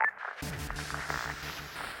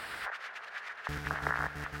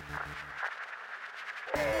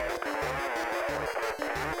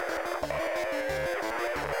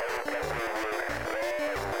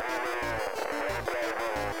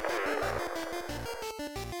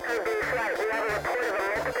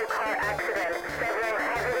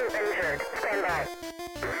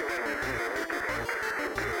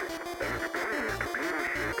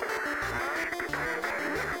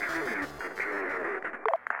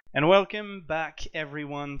And welcome back,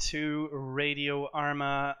 everyone, to Radio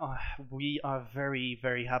Arma. We are very,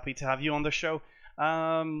 very happy to have you on the show.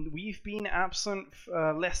 We've been absent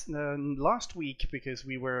less than last week because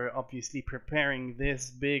we were obviously preparing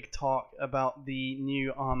this big talk about the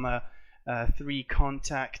new Arma 3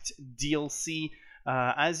 Contact DLC.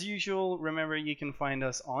 As usual, remember you can find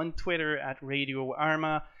us on Twitter at Radio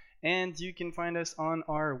Arma. And you can find us on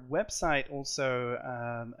our website also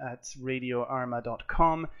at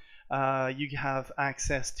radioarma.com. You have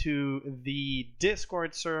access to the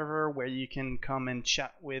Discord server where you can come and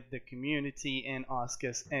chat with the community and ask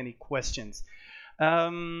us any questions.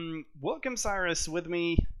 Welcome, Cyrus, with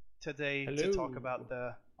me today to talk about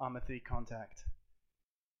the Arma 3 Contact.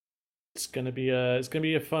 It's gonna be a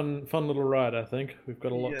fun little ride. I think we've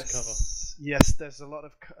got a lot to cover. Yes, there's a lot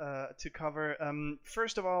of to cover.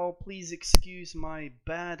 First of all, please excuse my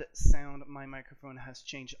bad sound. My microphone has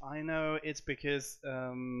changed. I know it's because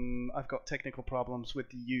I've got technical problems with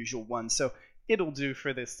the usual one, so it'll do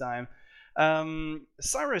for this time.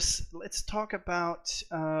 Cyrus, let's talk about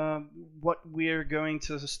what we're going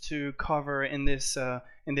to cover in this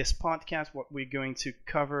podcast. What we're going to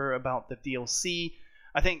cover about the DLC.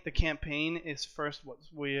 I think the campaign is first what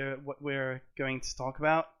we're going to talk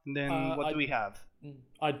about, and then what do we have?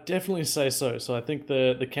 I'd definitely say so. So I think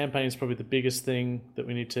the campaign is probably the biggest thing that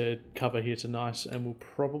we need to cover here tonight, and we'll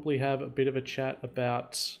probably have a bit of a chat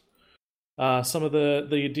about some of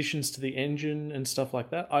the additions to the engine and stuff like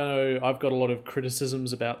that. I know I've got a lot of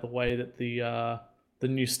criticisms about the way that the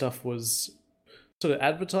new stuff was sort of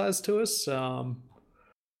advertised to us.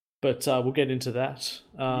 But we'll get into that.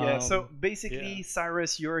 So basically,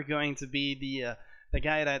 Cyrus, you're going to be the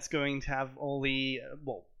guy that's going to have all the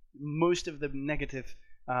most of the negative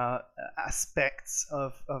aspects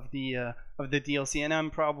of the DLC, and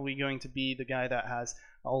I'm probably going to be the guy that has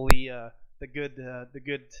all the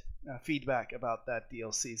good feedback about that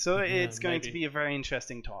DLC. So it's going to be a very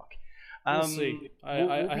interesting talk. We'll see.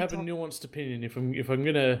 I have a nuanced opinion. If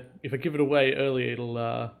I give it away early,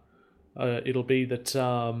 it'll be that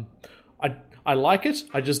I like it.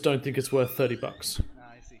 I just don't think it's worth $30.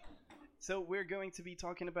 I see. So we're going to be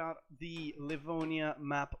talking about the Livonia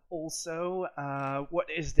map also. What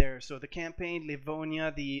is there? So the campaign,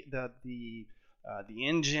 Livonia, the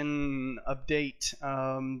engine update.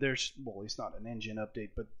 It's not an engine update,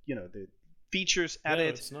 but the features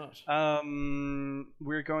added. No, it's not.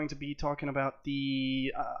 We're going to be talking about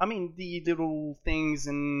the little things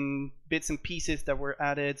and bits and pieces that were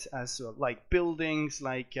added as like buildings,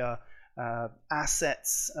 like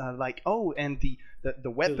assets, and the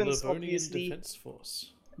weapons, the Livonian obviously. Defense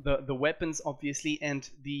Force. The weapons, obviously, and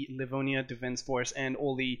the Livonia Defense Force, and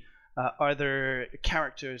all the other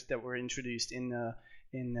characters that were introduced in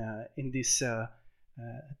this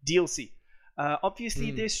DLC.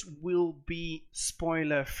 Obviously, this will be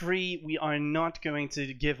spoiler-free. We are not going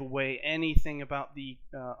to give away anything about the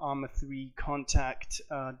Arma 3 Contact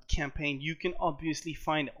campaign. You can obviously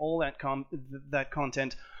find all that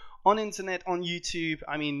content on internet, on YouTube.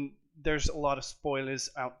 I mean, there's a lot of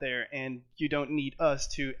spoilers out there, and you don't need us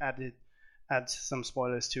to add some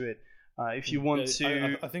spoilers to it. If you want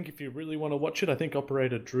to... I think if you really want to watch it, I think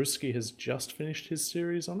Operator Drewski has just finished his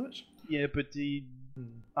series on it. Yeah, but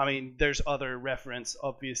there's other reference,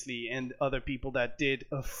 obviously, and other people that did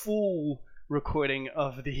a full recording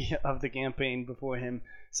of the campaign before him.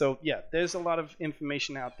 So yeah, there's a lot of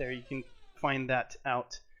information out there. You can find that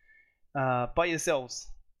out by yourselves.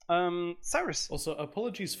 Cyrus. Also,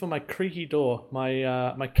 apologies for my creaky door.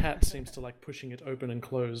 My cat seems to like pushing it open and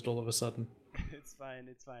closed all of a sudden. It's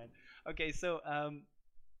fine. Okay, so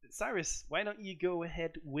Cyrus, why don't you go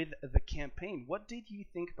ahead with the campaign? What did you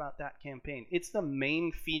think about that campaign? It's the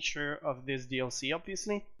main feature of this DLC,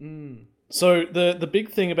 obviously. So the big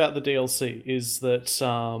thing about the DLC is that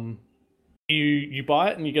you buy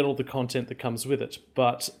it and you get all the content that comes with it,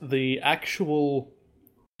 but the actual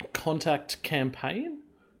Contact campaign,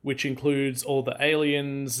 which includes all the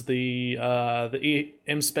aliens, the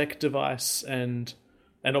M-Spec device, and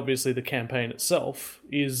obviously the campaign itself,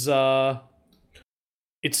 is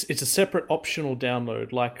it's a separate optional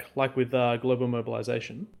download, like with global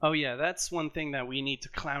mobilization. Oh yeah, that's one thing that we need to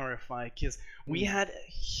clarify because we Mm. had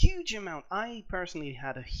a huge amount. I personally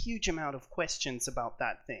had a huge amount of questions about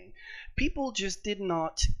that thing. People just did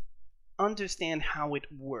not understand how it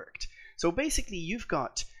worked. So basically, you've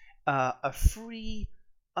got a free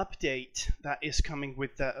update that is coming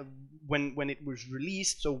with the when it was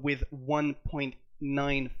released. So with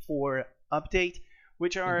 1.94 update,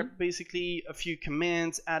 which are Hmm. basically a few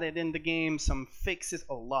commands added in the game, some fixes,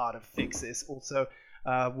 a lot of fixes. Also,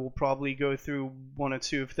 we'll probably go through one or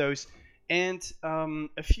two of those, and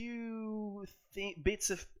a few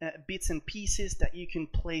bits and pieces that you can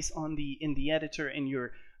place on the in the editor in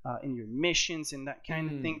your missions and that kind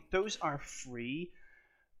of Mm. thing. Those are free, I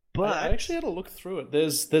but actually had a look through it.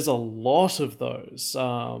 There's a lot of those.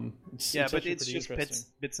 yeah, It's but actually it's pretty just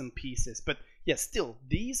interesting. bits and pieces. But yeah, still,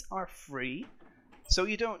 these are free, so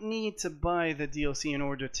you don't need to buy the DLC in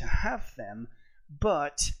order to have them.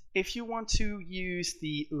 But if you want to use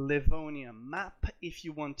the Livonia map, if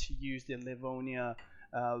you want to use the Livonia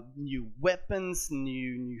new weapons,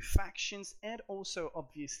 new factions, and also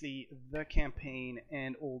obviously the campaign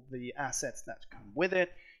and all the assets that come with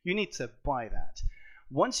it, you need to buy that.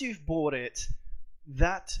 Once you've bought it,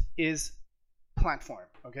 that is platform.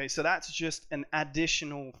 Okay, so that's just an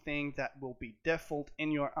additional thing that will be default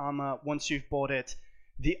in your Arma once you've bought it.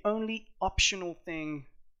 The only optional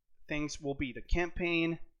things will be the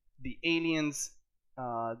campaign, the aliens,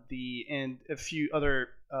 the and a few other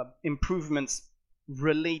improvements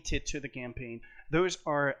related to the campaign. Those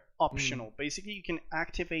are Mm. optional. Basically, you can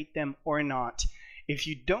activate them or not. If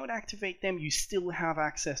you don't activate them, you still have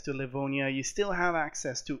access to Livonia. You still have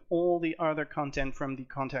access to all the other content from the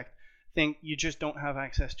contact thing. You just don't have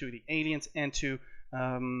access to the aliens and to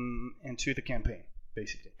the campaign,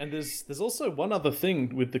 basically. And there's also one other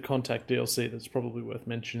thing with the Contact DLC that's probably worth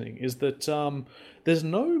mentioning is that there's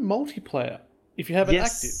no multiplayer if you have it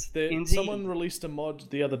active. Yes, Someone indeed. released a mod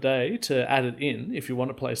the other day to add it in if you want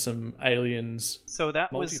to play some Aliens So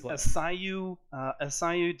that was multiplayer. Asayu.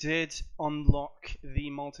 Asayu did unlock the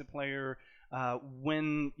multiplayer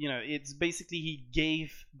when it's basically he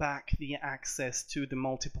gave back the access to the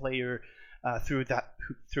multiplayer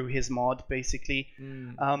through his mod basically.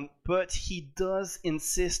 Mm. But he does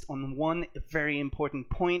insist on one very important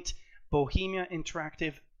point. Bohemia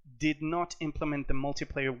Interactive did not implement the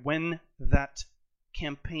multiplayer when that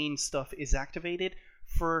campaign stuff is activated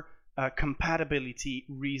for compatibility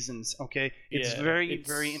reasons. Okay, it's Yeah, very it's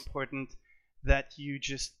important that you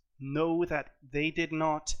just know that they did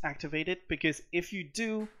not activate it, because if you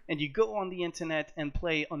do and you go on the internet and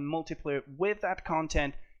play on multiplayer with that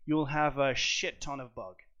content, you'll have a shit ton of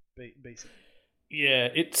bug basically. yeah,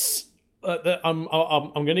 it's. I'm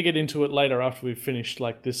going to get into it later after we've finished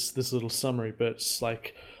like this little summary, but it's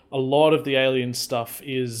like a lot of the alien stuff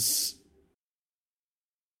is,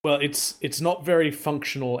 well, it's not very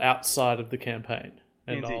functional outside of the campaign,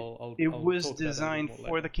 and Indeed, I'll I'll, it I'll was talk about that a bit designed more for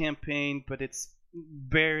later. the campaign, but it's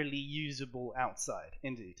barely usable outside.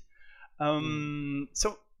 Indeed. Mm.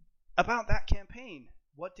 So about that campaign,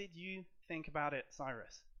 what did you think about it,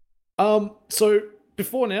 Cyrus? So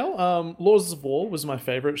before now, Laws of War was my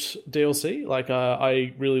favorite DLC. Like,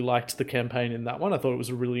 I really liked the campaign in that one. I thought it was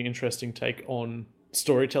a really interesting take on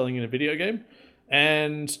storytelling in a video game,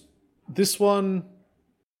 and this one,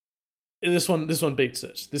 this one beats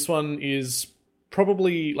it. This one is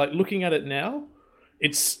probably, like, looking at it now,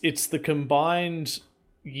 it's the combined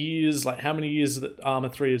years, like how many years that Arma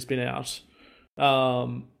 3 has been out.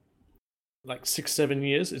 Um, like 6 7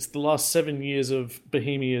 years. It's the last 7 years of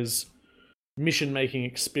Bohemia's mission making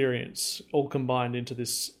experience all combined into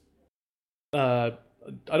this. Uh,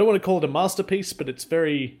 I don't want to call it a masterpiece, but it's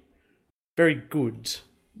very good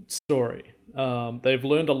story. They've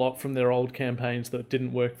learned a lot from their old campaigns that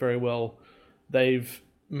didn't work very well. They've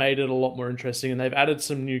made it a lot more interesting, and they've added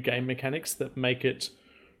some new game mechanics that make it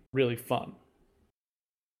really fun.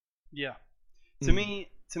 Yeah, Mm.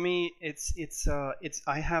 to me, it's.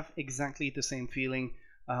 I have exactly the same feeling.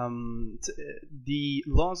 The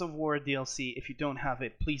Laws of War DLC. If you don't have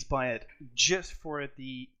it, please buy it just for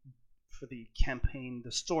the campaign,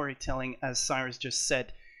 the storytelling. As Cyrus just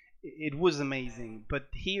said, it was amazing. But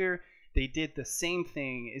here they did the same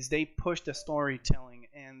thing. Is they pushed the storytelling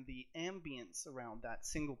and the ambience around that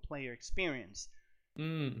single player experience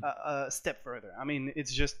Mm. a step further. I mean,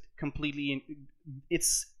 it's just completely.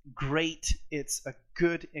 It's great. It's a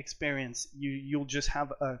good experience. You'll just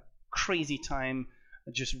have a crazy time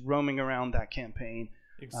just roaming around that campaign.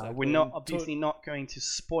 We're Exactly, not and obviously not going to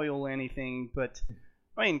spoil anything, but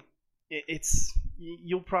I mean,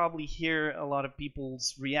 you'll probably hear a lot of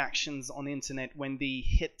people's reactions on the internet when they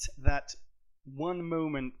hit that one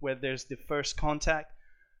moment where there's the first contact.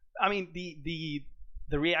 I mean, the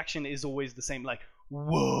reaction is always the same, like,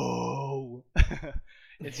 whoa.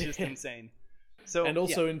 It's just insane. So, and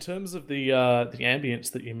also in terms of the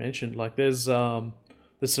ambience that you mentioned, like there's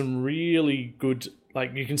some really good,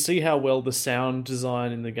 like you can see how well the sound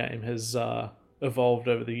design in the game has evolved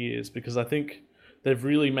over the years, because I think they've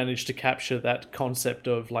really managed to capture that concept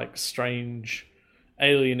of like strange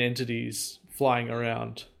alien entities flying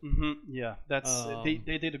around. Yeah, that's they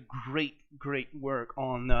did a great work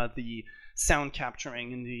on the sound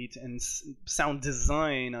capturing, indeed, and sound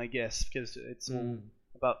design, I guess, because it's all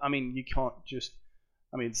about. I mean, you can't just.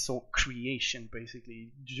 I mean, it's all creation,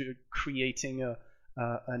 basically, creating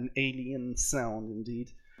an alien sound,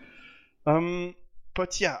 indeed.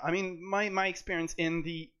 But yeah, I mean, my experience in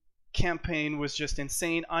the campaign was just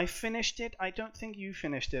insane. I finished it. I don't think you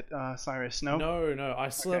finished it, Cyrus. No. No. I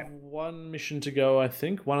still have one mission to go. I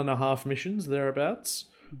think 1.5 missions thereabouts.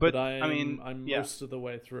 But I'm most of the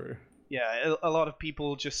way through. Yeah, a lot of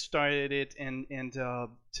people just started it and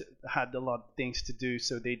had a lot of things to do,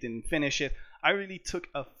 so they didn't finish it. I really took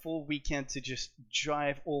a full weekend to just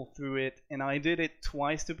drive all through it, and I did it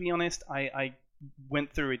twice, to be honest. I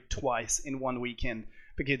went through it twice in one weekend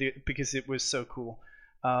because it was so cool.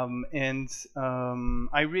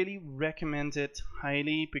 I really recommend it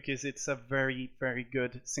highly because it's a very, very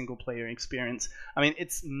good single player experience. I mean,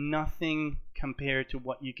 it's nothing compared to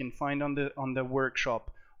what you can find on the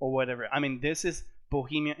workshop or whatever. I mean, this is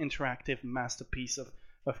Bohemia Interactive masterpiece of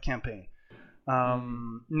campaign.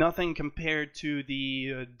 Nothing compared to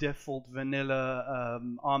the default vanilla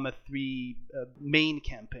Arma 3 main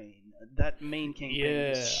campaign. That main campaign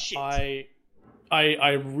is shit.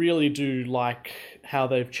 I really do like how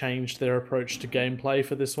they've changed their approach to gameplay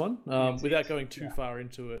for this one. Without going too far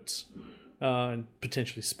into it and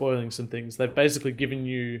potentially spoiling some things, they've basically given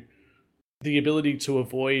you the ability to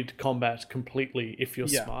avoid combat completely if you're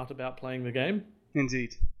smart about playing the game.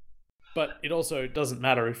 Indeed. But it also doesn't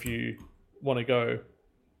matter if you want to go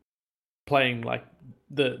playing like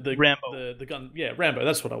the Rambo. The gun, Rambo,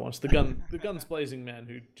 that's what I want. The guns blazing man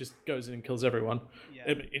who just goes in and kills everyone. Yeah.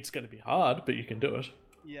 It's going to be hard, but you can do it.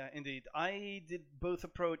 Yeah, indeed. I did both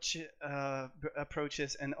approaches,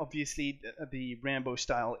 and obviously the Rambo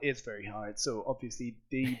style is very hard. So obviously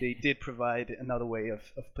they did provide another way of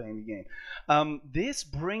playing the game. This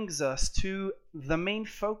brings us to the main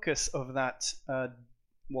focus of that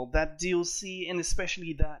that DLC, and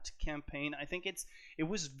especially that campaign. I think it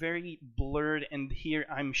was very blurred, and here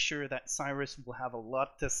I'm sure that Cyrus will have a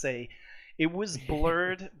lot to say. It was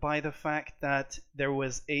blurred by the fact that there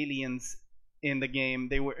was aliens in the game.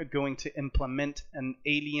 They were going to implement an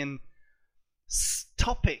alien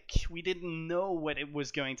topic. We didn't know what it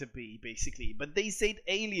was going to be, basically, but they said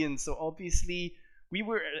aliens, so obviously we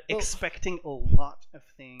were expecting a lot of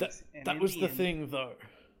things. That was the thing, though.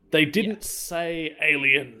 They didn't say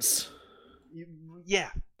aliens.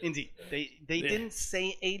 Yeah, indeed. They didn't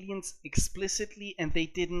say aliens explicitly, and they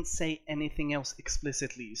didn't say anything else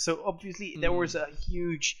explicitly. So obviously there was a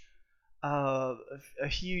huge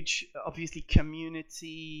obviously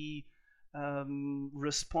community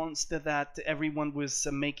response to that. Everyone was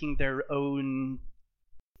making their own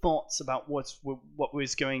thoughts about what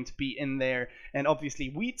was going to be in there, and obviously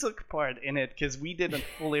we took part in it because we did a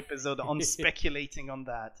full episode on speculating on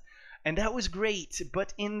that, and that was great.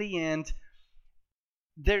 But in the end,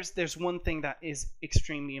 there's one thing that is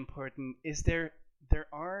extremely important: is there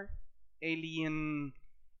are alien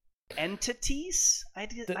entities,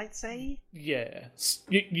 I'd say. Yeah,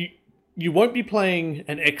 you won't be playing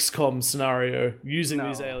an XCOM scenario using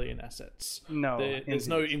these alien assets. No, there's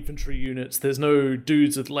no infantry units. There's no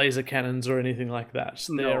dudes with laser cannons or anything like that.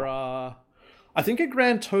 No. There are, I think, a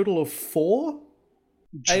grand total of 4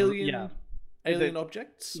 alien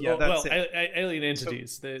objects. Yeah, that's it. Alien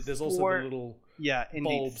entities. So there's also the little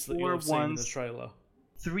bulbs that you've seen in the trailer.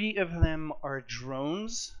 3 of them are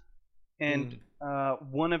drones, and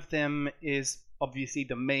one of them is obviously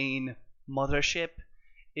the main mothership.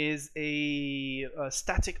 Is a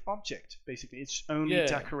static object, basically. It's only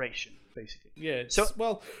decoration, basically. Yeah.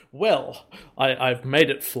 So I've made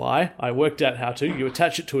it fly. I worked out how to. You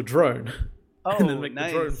attach it to a drone, and then make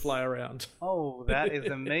the drone fly around. Oh, that is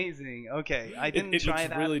amazing. Okay, I didn't try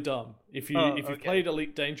that. It's really dumb. If you've played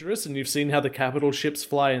Elite Dangerous and you've seen how the capital ships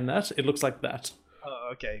fly in that, it looks like that.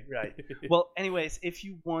 Oh, okay, right. Well, anyways, if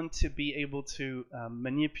you want to be able to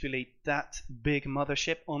manipulate that big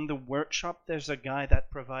mothership on the workshop, there's a guy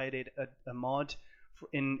that provided a mod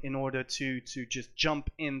in order to just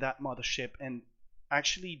jump in that mothership and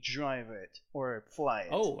actually drive it or fly it.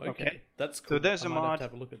 Oh, okay. That's cool. So there's I a might have mod. to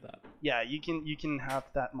have a look at that. Yeah, you can have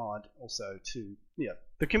that mod also too. Yeah,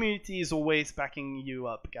 the community is always backing you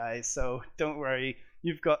up, guys. So don't worry,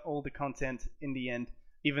 you've got all the content in the end,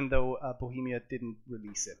 even though Bohemia didn't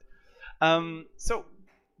release it. So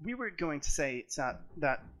we were going to say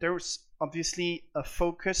that there's obviously a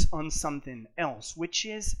focus on something else, which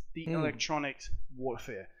is the electronic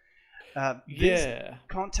warfare. This Yeah.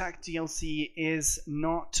 Contact DLC is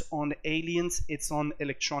not on aliens, it's on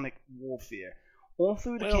electronic warfare. All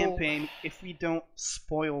through the campaign, if we don't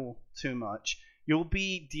spoil too much, you'll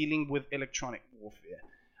be dealing with electronic warfare.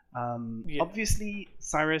 Obviously,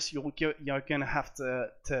 Cyrus, you're gonna have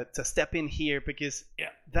to step in here because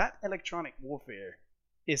that electronic warfare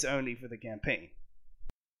is only for the campaign.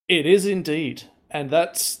 It is indeed, and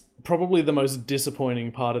that's probably the most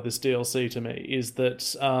disappointing part of this DLC to me, is that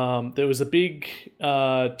there was a big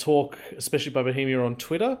talk, especially by Bohemia on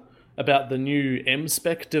Twitter, about the new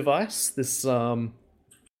M-Spec device, this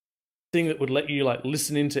thing that would let you like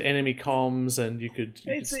listen into enemy comms, and you could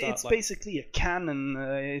start, it's basically a cannon.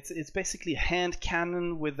 It's basically a hand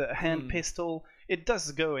cannon with a hand pistol. It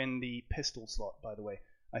does go in the pistol slot, by the way,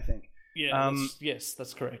 I think. Yeah. Yes,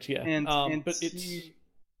 that's correct. Yeah. But it's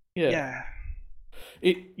yeah.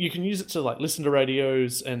 You can use it to like listen to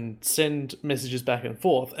radios and send messages back and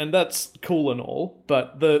forth, and that's cool and all.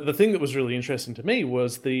 But the thing that was really interesting to me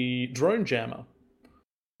was the drone jammer.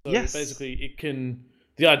 So basically, it can.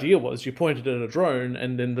 The idea was you pointed at a drone,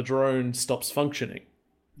 and then the drone stops functioning.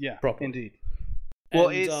 Yeah, properly. Indeed. Well,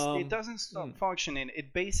 it doesn't stop functioning.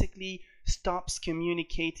 It basically stops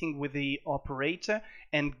communicating with the operator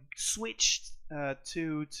and switched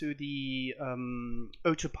to the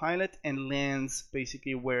autopilot and lands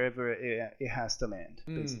basically wherever it has to land.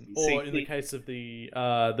 Or safely. In the case of the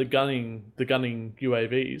gunning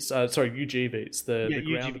UAVs, UGVs, the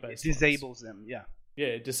ground-based disables ones. them. Yeah. Yeah,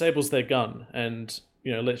 it disables their gun and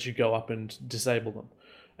lets you go up and disable them.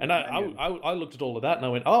 And I looked at all of that and I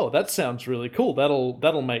went, oh, that sounds really cool.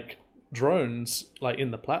 That'll make drones like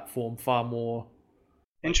in the platform far more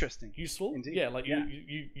interesting, useful. Indeed. Yeah, like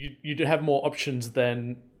you do have more options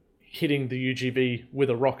than hitting the UGV with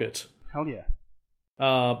a rocket. Hell yeah.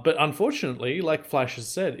 But unfortunately, like Flash has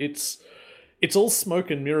said, it's all smoke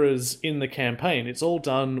and mirrors in the campaign. It's all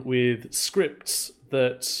done with scripts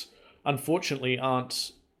that unfortunately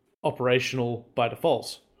aren't operational by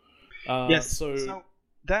default. Yes. So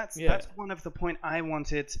that's one of the point I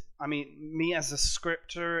wanted. I mean, me as a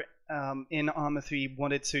scripter in Arma 3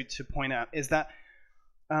 wanted to point out is that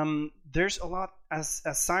there's a lot, as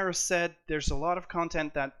Cyrus said, there's a lot of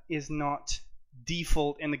content that is not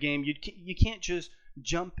default in the game. You can't just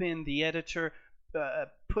jump in the editor,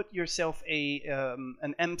 put yourself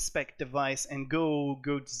an M-Spec device and go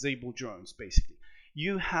disable drones, basically.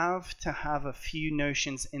 You have to have a few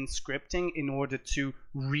notions in scripting in order to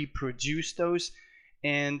reproduce those,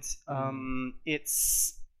 and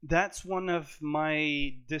that's one of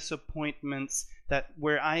my disappointments, that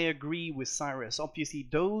where I agree with Cyrus. Obviously,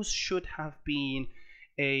 those should have been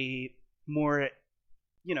a more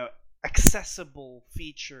accessible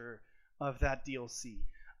feature of that DLC.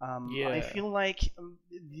 I feel like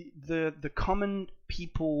the common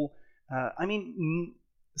people,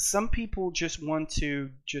 some people just want to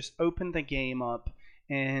just open the game up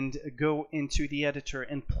and go into the editor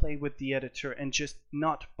and play with the editor and just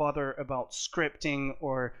not bother about scripting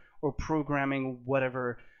or programming,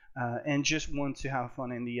 whatever, and just want to have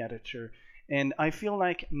fun in the editor. And I feel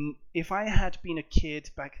like if I had been a kid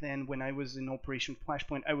back then when I was in Operation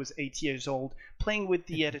Flashpoint, I was 8 years old, playing with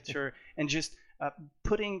the editor and just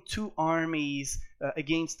putting two armies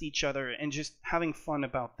against each other and just having fun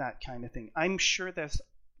about that kind of thing. I'm sure there's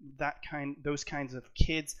those kinds of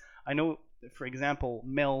kids. I know, for example,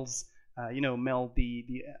 Mel's, Mel,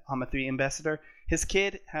 the Arma 3 ambassador. His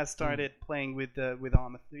kid has started playing with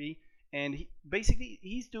Arma 3, and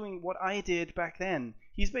he's doing what I did back then.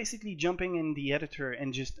 He's basically jumping in the editor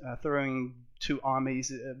and just throwing two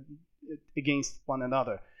armies against one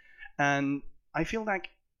another. And I feel like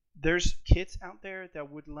there's kids out there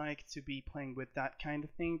that would like to be playing with that kind of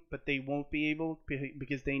thing, but they won't be able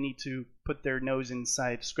because they need to put their nose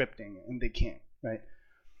inside scripting, and they can't, right?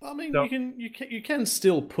 I mean, so, you can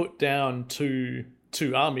still put down two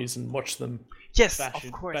armies and watch them. Yes,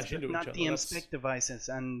 of course, but not the M-Spec devices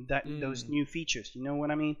and those new features. You know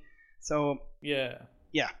what I mean? So yeah,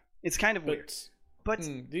 it's kind of weird. But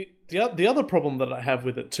the other problem that I have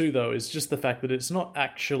with it too, though, is just the fact that it's not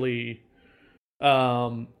actually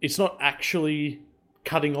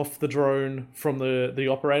cutting off the drone from the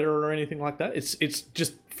operator or anything like that. It's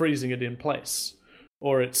just freezing it in place.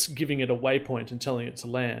 or it's giving it a waypoint and telling it to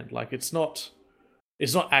land. Like it's not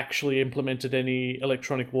actually implemented any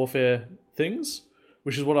electronic warfare things,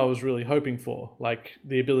 which is what I was really hoping for, like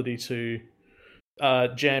the ability to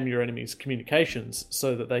jam your enemy's communications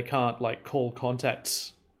so that they can't like call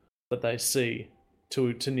contacts that they see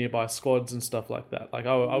to nearby squads and stuff like that. Like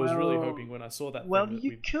I was really Well, hoping when I saw that well, thing that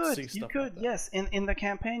we'd see you stuff like could, that. yes. In the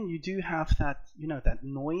campaign, you do have that, that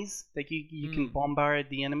noise that you can bombard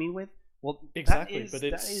the enemy with. Well, Exactly, but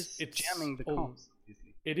that is it's jamming the comms,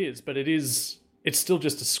 obviously. it is, but it's still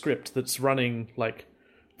just a script that's running like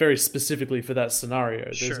very specifically for that scenario.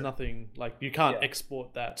 There's Sure. nothing like you can't Yeah.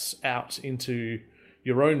 export that out into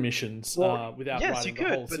your own missions Well, without yes, you writing the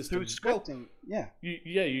could, whole but system. through scripting, yeah.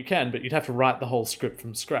 You can, but you'd have to write the whole script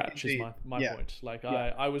from scratch. Is Indeed. my Yeah. point. Like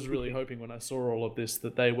Yeah. I was really hoping when I saw all of this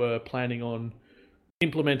that they were planning on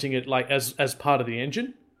implementing it like as part of the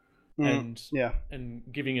engine Yeah. and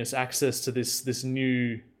giving us access to this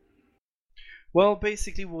new. Well,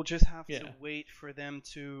 basically, we'll just have Yeah. to wait for them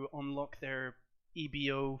to unlock their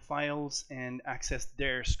EBO files and access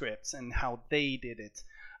their scripts and how they did it.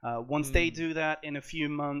 Once they do that in a few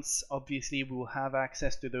months, obviously we'll have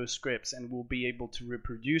access to those scripts and we'll be able to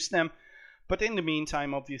reproduce them. But in the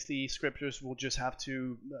meantime, obviously, scripters will just have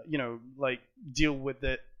to, like deal with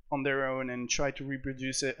it on their own and try to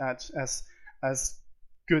reproduce it as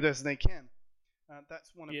good as they can.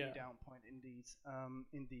 That's one of the down point, indeed.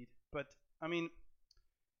 Indeed. But I mean,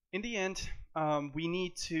 in the end, we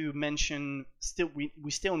need to mention we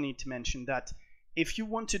still need to mention that if you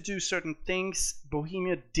want to do certain things,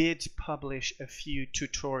 Bohemia did publish a few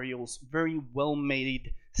tutorials, very well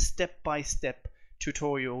made, step-by-step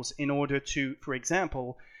tutorials in order to, for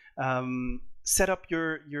example, set up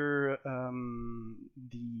your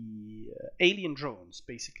the alien drones.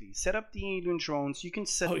 Basically, set up the alien drones. You can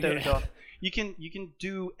set those up. You can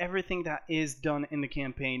do everything that is done in the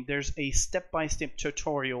campaign. There's a step-by-step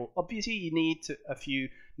tutorial. Obviously, you need a few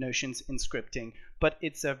notions in scripting, but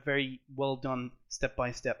it's a very well done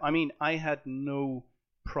step-by-step. I mean, I had no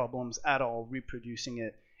problems at all reproducing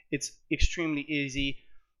it. It's extremely easy.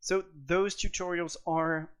 So those tutorials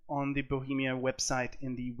are on the Bohemia website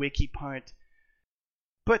in the wiki part.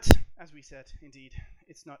 But as we said, indeed,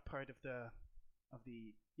 it's not part of the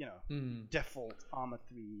default Arma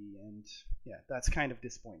 3, and yeah, that's kind of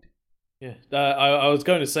disappointing. Yeah, I was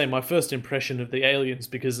going to say my first impression of the aliens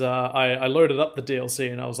because I loaded up the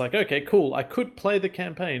DLC and I was like, okay, cool. I could play the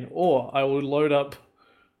campaign, or I would load up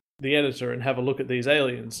the editor and have a look at these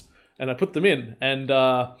aliens. And I put them in, and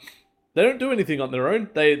they don't do anything on their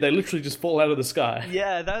own. They literally just fall out of the sky.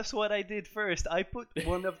 Yeah, that's what I did first. I put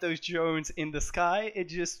one of those drones in the sky. It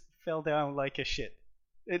just fell down like a shit.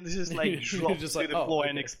 It just like dropped to the floor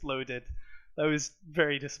and exploded. That was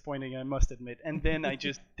very disappointing, I must admit. And then I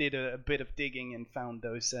just did a bit of digging and found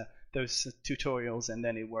those tutorials, and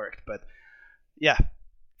then it worked. But yeah,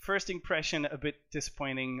 first impression a bit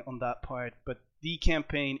disappointing on that part. But the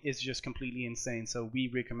campaign is just completely insane, so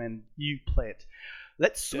we recommend you play it.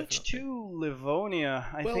 Let's switch to Livonia.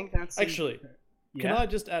 I think that's actually. Can I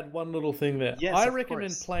just add one little thing there? Yes, I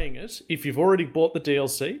recommend playing it if you've already bought the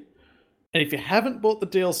DLC. And if you haven't bought the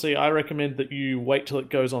DLC, I recommend that you wait till it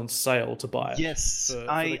goes on sale to buy it. Yes,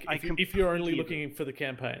 if you're only looking for the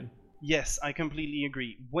campaign. Yes, I completely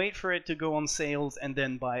agree. Wait for it to go on sales and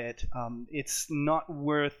then buy it. It's not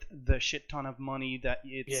worth the shit ton of money that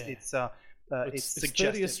it's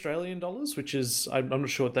suggested. 30 Australian dollars, which is I'm not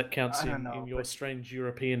sure what that counts in your strange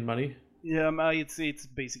European money. Yeah, it's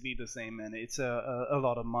basically the same, man. It's a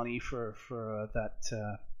lot of money for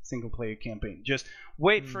that single player campaign. Just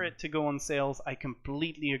wait for it to go on sales. I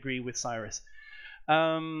completely agree with Cyrus.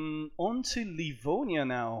 On to Livonia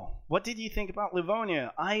now. What did you think about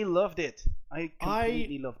Livonia? I loved it. I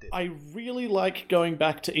completely loved it. I really like going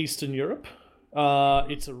back to Eastern Europe.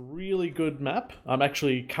 It's a really good map. I'm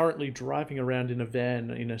actually currently driving around in a van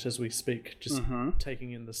in it as we speak, just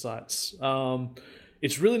taking in the sights.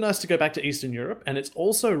 It's really nice to go back to Eastern Europe, and it's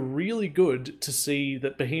also really good to see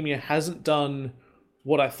that Bohemia hasn't done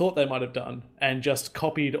what I thought they might have done and just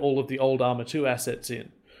copied all of the old Arma 2 assets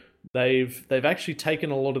in. They've actually taken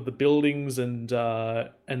a lot of the buildings and the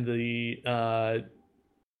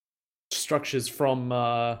structures from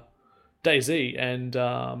DayZ and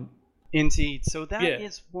Indeed. So that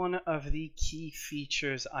is one of the key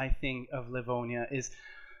features, I think, of Livonia is,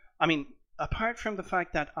 I mean, apart from the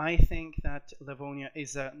fact that I think that Livonia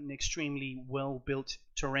is an extremely well-built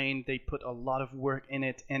terrain, they put a lot of work in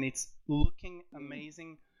it, and it's looking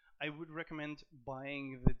amazing. I would recommend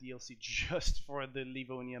buying the DLC just for the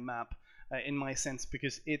Livonia map, in my sense,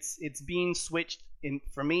 because it's being switched in.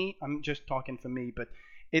 For me, I'm just talking for me, but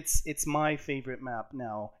It's my favorite map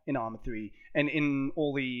now in Arma 3 and in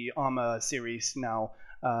all the Arma series now.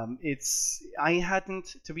 I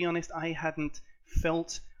hadn't, to be honest, I hadn't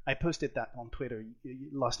felt. I posted that on Twitter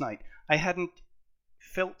last night. I hadn't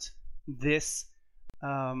felt this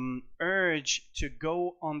urge to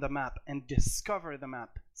go on the map and discover the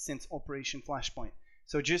map since Operation Flashpoint.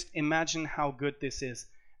 So just imagine how good this is.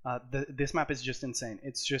 This map is just insane.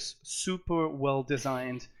 It's just super well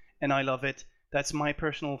designed, and I love it. That's my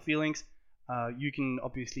personal feelings. You can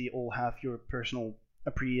obviously all have your personal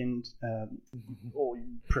or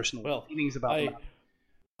personal feelings about the map.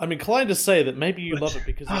 I'm inclined to say that maybe you love it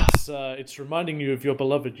because it's reminding you of your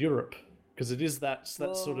beloved Europe. Because it is that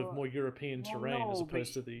sort of more European terrain as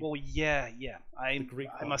opposed to the... Well, yeah. I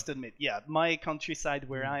must admit, my countryside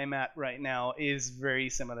where I am at right now is very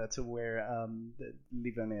similar to where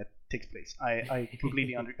Livonia takes place. I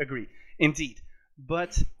completely agree. Indeed.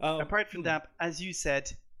 But apart from that, as you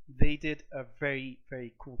said, they did a very,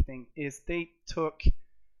 very cool thing. Is they took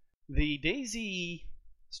the DayZ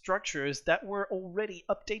structures that were already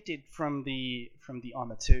updated from the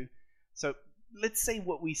Arma 2. So let's say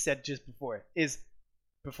what we said just before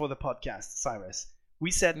the podcast, Cyrus.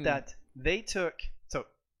 We said that they took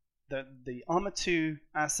the Arma 2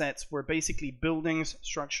 assets were basically buildings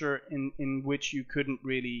structure in which you couldn't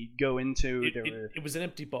really go into. It was an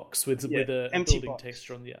empty box with a building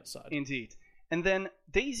texture on the outside. Indeed. And then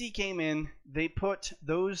DayZ came in. They put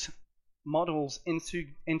those models into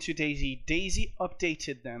DayZ. DayZ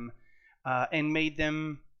updated them and made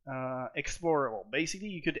them explorable. Basically,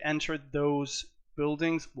 you could enter those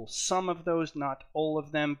buildings. Well, some of those, not all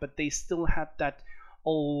of them, but they still had that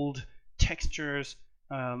old textures,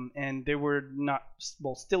 and they were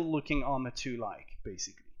still looking Arma 2 like,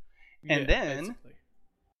 basically. And then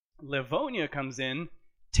Livonia comes in,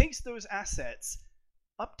 takes those assets,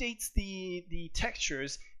 updates the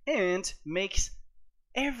textures, and makes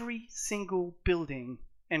every single building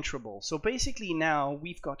enterable. So basically now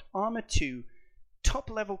we've got Arma 2 top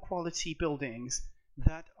level quality buildings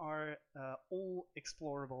that are all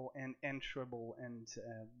explorable and enterable, and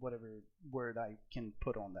whatever word I can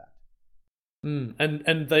put on that.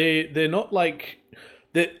 And they're not like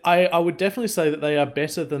that. I would definitely say that they are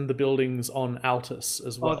better than the buildings on Altus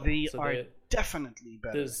as well. Oh, they are definitely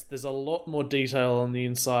better. There's a lot more detail on the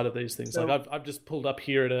inside of these things. So, like I've just pulled up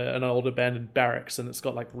here at an old abandoned barracks, and it's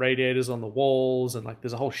got like radiators on the walls, and like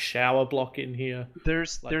there's a whole shower block in here.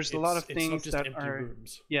 There's a lot of things that are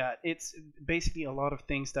rooms. Yeah, it's basically a lot of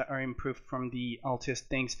things that are improved from the Altus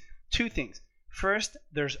things. Two things. First,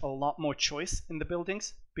 there's a lot more choice in the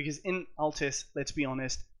buildings, because in Altus, let's be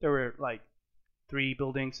honest, there were like 3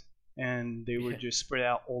 buildings, and they were just spread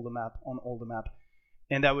out on all the map.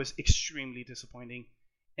 And that was extremely disappointing.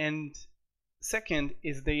 And second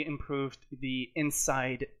is they improved the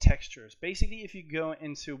inside textures. Basically, if you go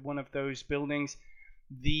into one of those buildings,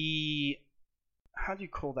 how do you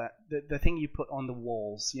call that? The thing you put on the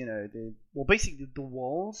walls, basically the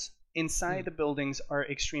walls inside the buildings are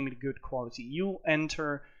extremely good quality. You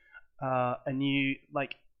enter a new,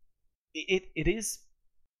 like, it is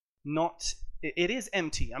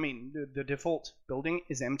empty. I mean, the default building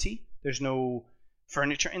is empty. There's no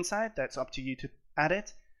furniture inside. That's up to you to add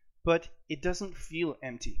it, but it doesn't feel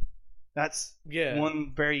empty. That's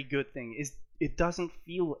one very good thing, is it doesn't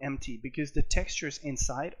feel empty, because the textures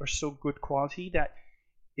inside are so good quality that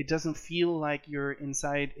it doesn't feel like you're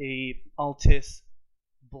inside a Altus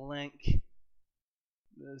blank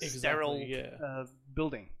sterile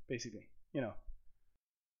building, basically.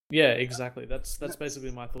 Yeah, exactly. That's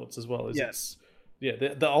basically my thoughts as well.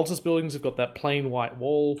 The Altus buildings have got that plain white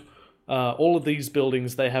wall. All of these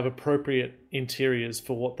buildings, they have appropriate interiors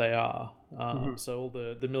for what they are. So all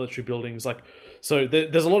the military buildings,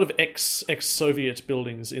 there's a lot of ex-Soviet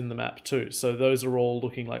buildings in the map too. So those are all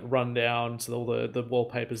looking like run down. So all the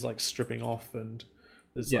wallpaper's like stripping off, and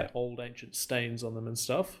there's like old ancient stains on them and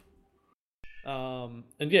stuff.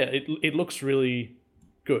 It looks really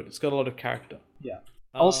good. It's got a lot of character. Yeah.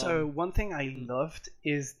 Also, one thing I loved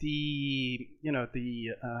is the how do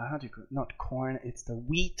you call it? Not corn, it's the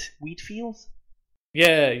wheat fields.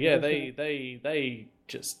 Yeah, they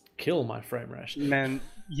just kill my frame rate. Man,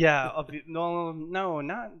 yeah, not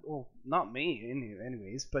me,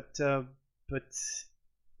 anyways. But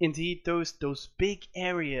indeed, those big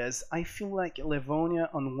areas, I feel like Livonia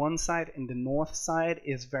on one side and the north side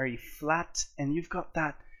is very flat, and you've got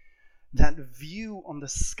that view on the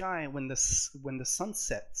sky when the sun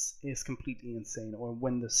sets is completely insane, or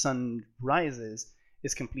when the sun rises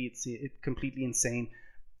is completely insane,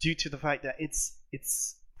 due to the fact that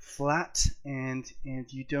it's flat, and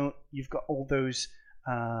you've got all those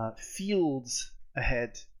fields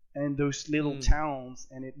ahead and those little towns,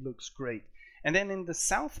 and it looks great. And then in the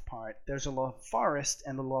south part, there's a lot of forest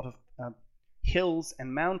and a lot of hills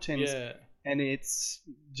and mountains, Yeah. and it's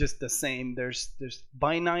just the same. There's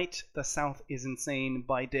by night the south is insane,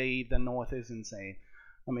 by day the north is insane.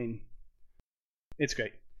 I mean, it's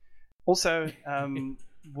great. Also,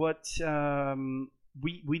 what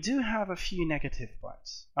we do have a few negative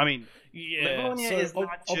parts. I mean, Yeah. Livonia So is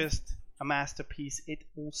not just a masterpiece. It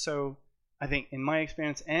also, I think, in my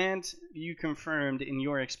experience, and you confirmed in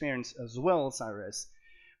your experience as well, Cyrus,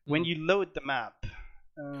 when you load the map,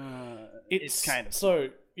 it's kind of so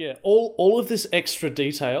yeah. All of this extra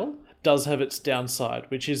detail does have its downside,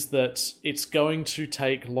 which is that it's going to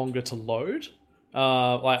take longer to load.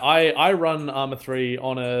 Like I run Arma 3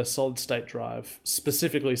 on a solid state drive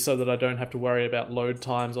specifically so that I don't have to worry about load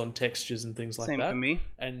times on textures and things like same that. for me.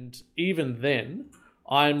 And even then,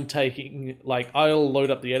 I'm taking, like, I'll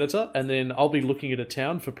load up the editor and then I'll be looking at a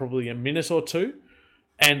town for probably a minute or two,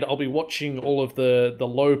 and I'll be watching all of the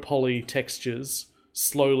low poly textures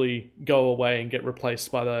slowly go away and get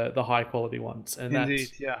replaced by the high quality ones. And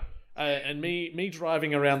Indeed, yeah. And me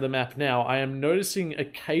driving around the map now, I am noticing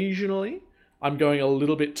occasionally I'm going a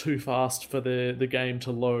little bit too fast for the game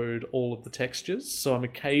to load all of the textures, so I'm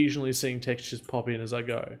occasionally seeing textures pop in as I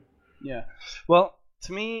go. Yeah. Well,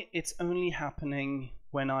 to me, it's only happening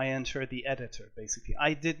when I enter the editor, basically.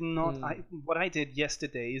 I did not... what I did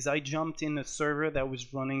yesterday is I jumped in a server that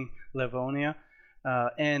was running Livonia,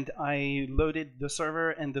 and I loaded the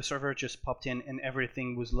server, and the server just popped in, and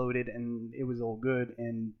everything was loaded, and it was all good,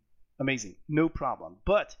 and amazing. No problem.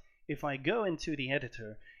 But if I go into the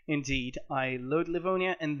editor, indeed, I load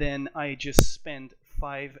Livonia, and then I just spend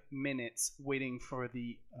 5 minutes waiting for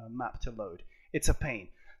the map to load. It's a pain.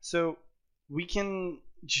 So we can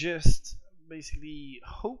just basically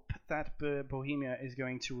hope that Bohemia is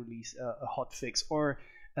going to release a hotfix or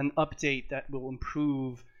an update that will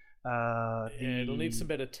improve it'll need some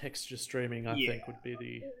better texture streaming, I think, would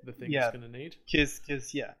be the thing it's going to need. Because,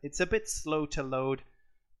 it's a bit slow to load,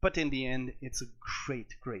 but in the end, it's a great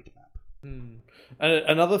map. And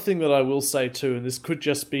another thing that I will say too, and this could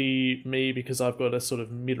just be me because I've got a sort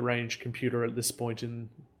of mid-range computer at this point in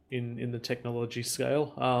the technology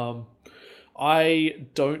scale, I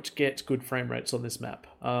don't get good frame rates on this map.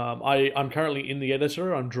 I'm currently in the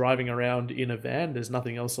editor, I'm driving around in a van, there's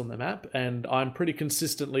nothing else on the map, and I'm pretty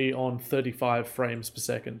consistently on 35 frames per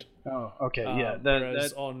second. Oh, okay, yeah.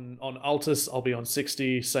 Whereas on Altus, I'll be on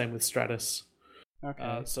 60, same with Stratus.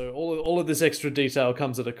 Okay. So all of this extra detail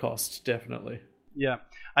comes at a cost, definitely. Yeah,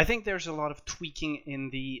 I think there's a lot of tweaking in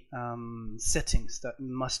the settings that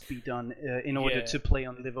must be done in order to play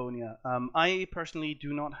on Livonia. I personally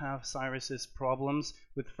do not have Cyrus's problems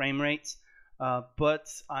with frame rates, but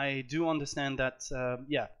I do understand that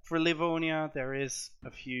for Livonia there is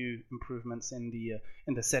a few improvements in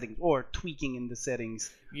the settings, or tweaking in the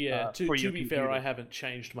settings. Yeah, to be fair, I haven't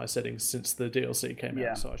changed my settings since the DLC came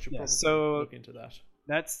out, so I should probably look into that.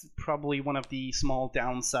 That's probably one of the small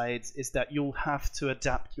downsides, is that you'll have to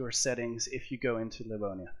adapt your settings if you go into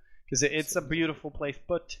Livonia, because it's a beautiful place,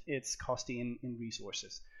 but it's costly in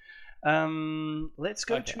resources. Let's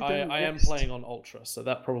go to the I am playing on Ultra, so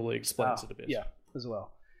that probably explains it a bit. Yeah, as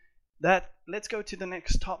well. Let's go to the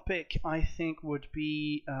next topic. I think would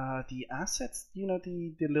be the assets. You know,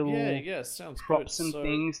 the little sounds props good. and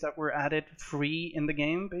things that were added free in the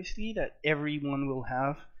game, basically, that everyone will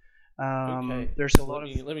have. There's a lot of...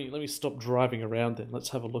 Let me stop driving around then. Let's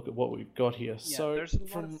have a look at what we've got here. Yeah, so there's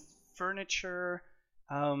a lot of furniture,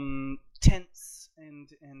 tents,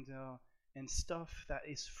 and stuff that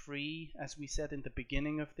is free. As we said in the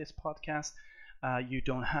beginning of this podcast, you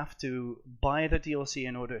don't have to buy the DLC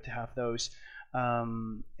in order to have those.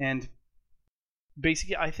 And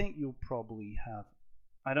basically, I think you'll probably have...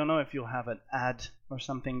 I don't know if you'll have an ad or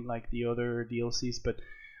something like the other DLCs, but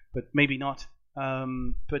maybe not.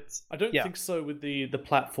 But I don't think so with the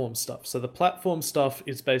platform stuff. So the platform stuff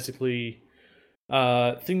is basically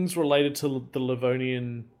things related to the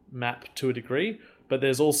Livonian map to a degree, but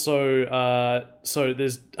there's also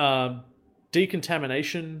there's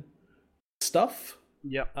decontamination stuff.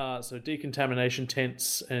 Yeah. So decontamination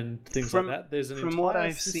tents and things like that. There's an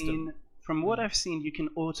entire system. From what I've seen, you can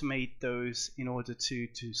automate those in order to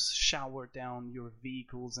shower down your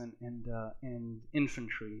vehicles and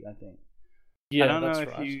infantry, I think. Yeah, I don't know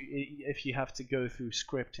if you have to go through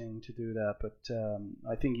scripting to do that, but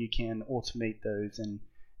I think you can automate those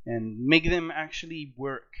and make them actually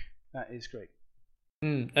work. That is great.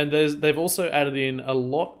 And they've also added in a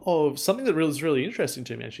lot of something that is really interesting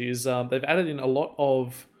to me. Actually, is they've added in a lot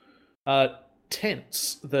of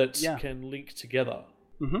tents that can link together.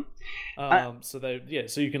 Mm-hmm.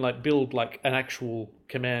 So you can like build like an actual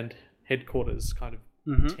command headquarters kind of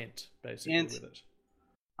tent basically And with it.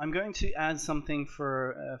 I'm going to add something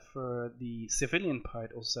for the civilian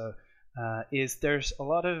part also. Is there's a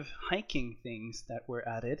lot of hiking things that were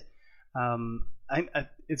added.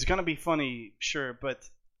 It's gonna be funny, sure, but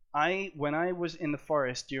when I was in the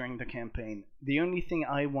forest during the campaign, the only thing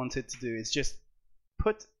I wanted to do is just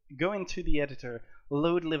go into the editor,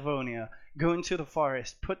 load Livonia, go into the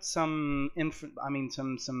forest, put some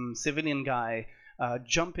some civilian guy,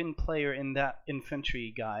 jump in player in that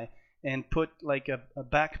infantry guy, and put like a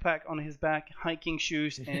backpack on his back, hiking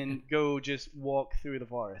shoes, and go just walk through the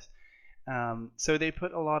forest. So they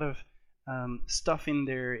put a lot of stuff in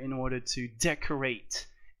there in order to decorate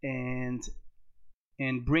and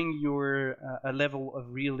bring your a level of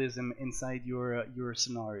realism inside your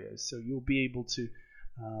scenarios. So you'll be able to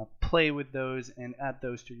play with those and add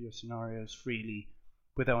those to your scenarios freely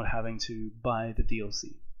without having to buy the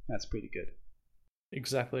DLC. That's pretty good.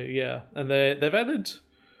 Exactly, yeah. And they've added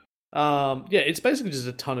it's basically just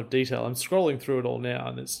a ton of detail. I'm scrolling through it all now,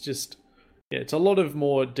 and it's just it's a lot of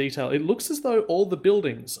more detail. It looks as though all the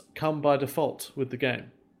buildings come by default with the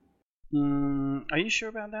game. Are you sure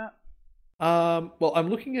about that? Well, I'm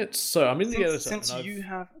looking at I'm in the editor. Since you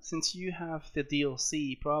have the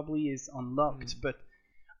DLC, probably is unlocked, but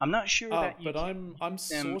I'm not sure that you. But I'm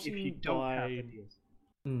sorting if you don't have the DLC.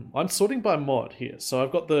 I'm sorting by mod here. So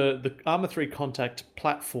I've got the Arma 3 Contact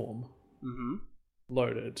platform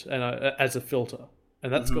loaded and as a filter,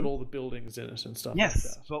 and that's got all the buildings in it and stuff. Yes,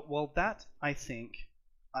 like that. but that I think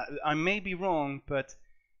I may be wrong, but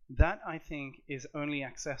that I think is only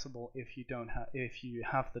accessible if you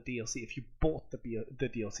have the DLC. If you bought the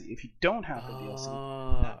DLC, if you don't have the DLC, that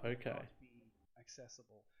will not be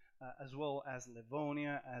accessible. As well as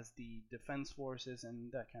Livonia, as the defense forces,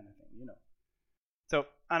 and that kind of thing. So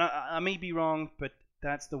I may be wrong, but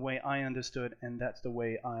that's the way I understood, and that's the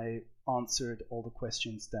way I answered all the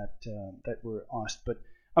questions that were asked. But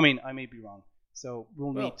I may be wrong. So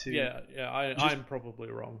we'll need to. I'm probably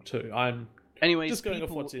wrong too. I'm anyways just going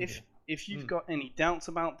people, off what's in here. If you've got any doubts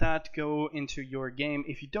about that, go into your game.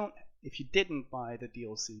 If you didn't buy the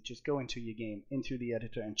DLC, just go into your game, into the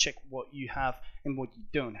editor, and check what you have and what you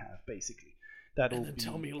don't have, basically. And then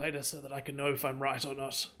tell me later so that I can know if I'm right or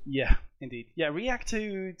not. Yeah, indeed. Yeah, react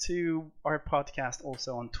to our podcast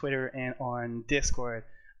also on Twitter and on Discord.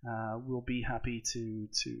 We'll be happy to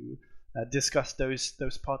discuss those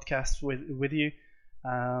podcasts with you.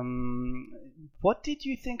 What did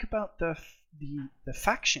you think about the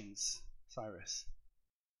factions, Cyrus?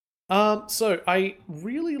 So I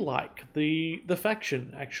really like the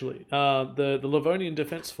faction actually, the Livonian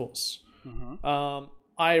Defense Force.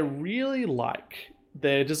 I really like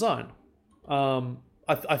their design.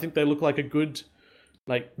 I think they look like a good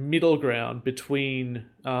middle ground between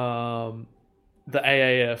the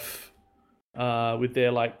AAF with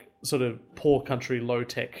their sort of poor country low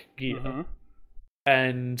tech gear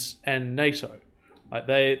and NATO.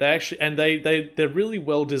 They actually they're really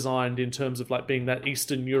well designed in terms of being that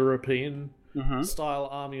Eastern European style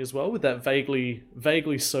army as well, with that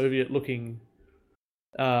vaguely Soviet looking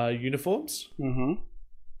uniforms.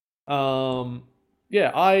 I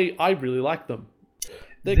really like them.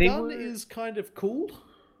 Their gun is kind of cool.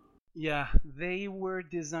 Yeah, they were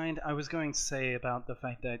designed. I was going to say about the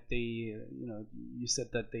fact that they, you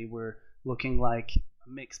said that they were looking like a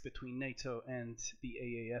mix between NATO and the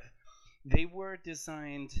AAF. They were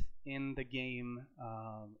designed in the game,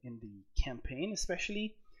 in the campaign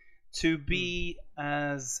especially, to be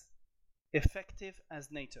as effective as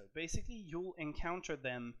NATO. Basically, you'll encounter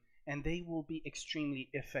them and they will be extremely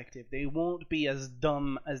effective. They won't be as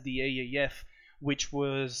dumb as the AAF, which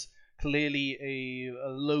was clearly a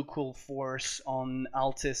local force on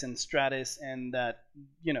Altis and Stratus, and that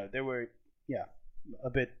they were a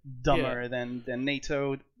bit dumber than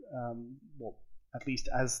NATO. Well, at least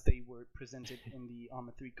as they were presented in the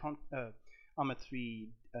Arma 3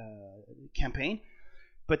 campaign.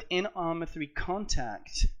 But in Arma 3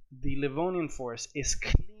 Contact, the Livonian force is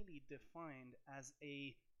clearly defined as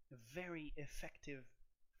a very effective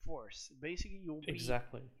force. Basically,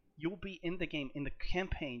 you'll be in the game, in the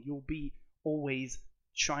campaign, you'll be always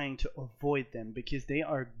trying to avoid them because they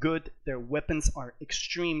are good, their weapons are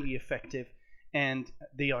extremely effective, and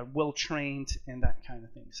they are well trained and that kind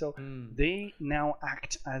of thing. So they now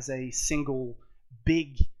act as a single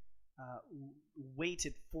big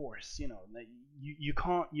weighted force. You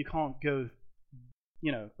can't go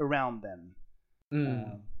around them.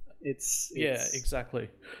 It's exactly.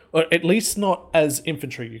 Or at least not as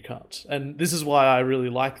infantry you can't. And this is why I really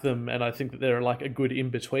like them, and I think that they're a good in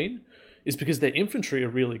between. is because their infantry are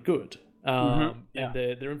really good, and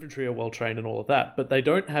their infantry are well trained and all of that, but they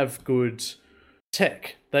don't have good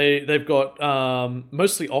tech. They've got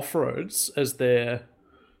mostly off roads as their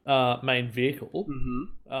main vehicle,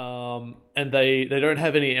 and they don't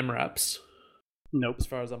have any MRAPs. Nope. As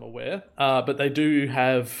far as I'm aware, but they do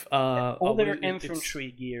have all their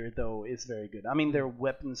infantry gear though is very good. I mean, their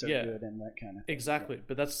weapons are good and that kind of thing. Exactly,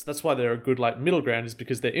 but that's why they're a good like middle ground, is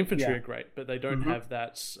because their infantry are great, but they don't have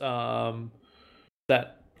that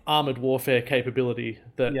that armored warfare capability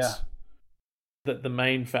that the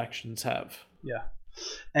main factions have. Yeah,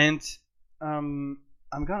 and I'm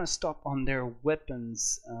gonna stop on their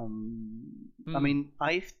weapons. I mean,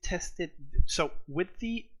 I've tested with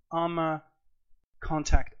the Arma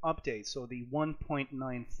contact update, so the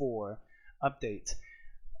 1.94 update.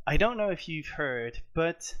 I don't know if you've heard,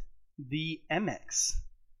 but the MX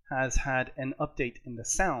has had an update in the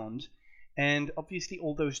sound, and obviously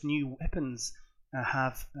all those new weapons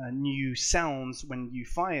have new sounds when you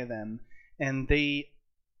fire them, and they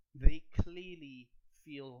clearly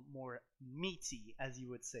feel more meaty, as you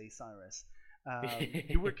would say, Cyrus.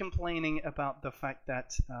 You were complaining about the fact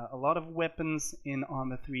that a lot of weapons in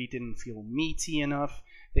Arma 3 didn't feel meaty enough.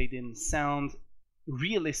 They didn't sound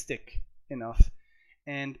realistic enough.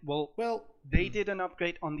 And they did an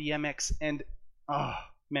upgrade on the MX, and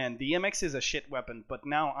man, the MX is a shit weapon, but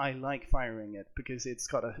now I like firing it because it's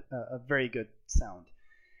got a very good sound.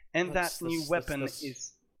 And that new weapon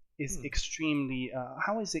is extremely.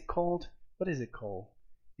 How is it called? What is it called?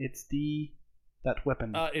 It's that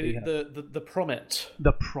weapon. The Promet.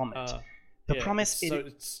 The Promet. The Promet. So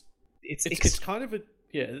it's kind of a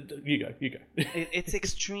You go. It's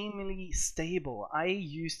extremely stable. I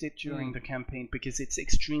used it during the campaign because it's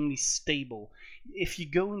extremely stable. If you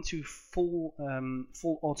go into full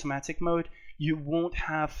automatic mode, you won't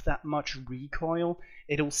have that much recoil.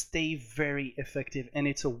 It'll stay very effective, and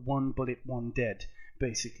it's a one bullet, one dead,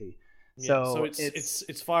 basically. Yeah, so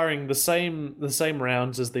it's firing the same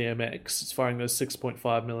rounds as the MX. It's firing those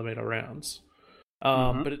 6.5mm rounds,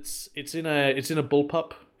 but it's in a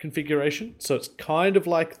bullpup configuration, so it's kind of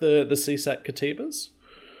like the CSAT Katibas,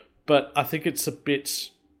 but I think it's a bit,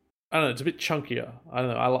 I don't know, it's a bit chunkier. I don't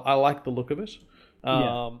know. I like the look of it.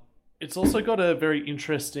 It's also got a very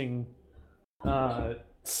interesting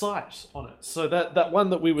sight on it. So that one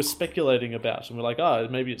that we were speculating about, and we're like,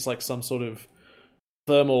 maybe it's like some sort of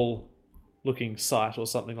thermal looking sight or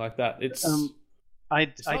something like that. I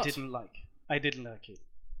didn't like it,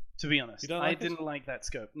 to be honest. I didn't like that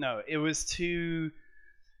scope. No, it was too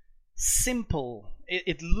simple.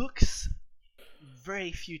 It looks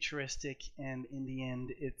very futuristic, and in the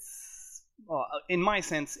end it's, in my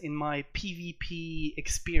sense, in my PvP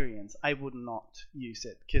experience, I would not use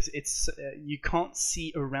it because it's you can't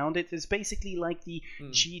see around it. It's basically like the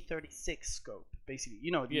G36 scope. Basically,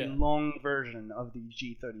 the long version of the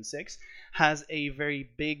G36 has a very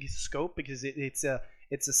big scope because it's a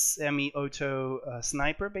semi-auto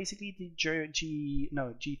sniper. Basically, the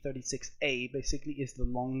G36A basically is the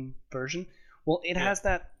long version. Well, it has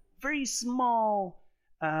that very small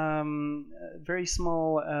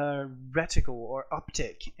reticle or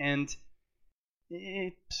optic, and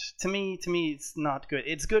to me it's not good.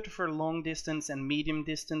 It's good for long distance and medium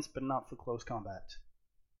distance, but not for close combat.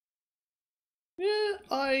 Yeah,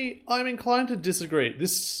 I'm inclined to disagree.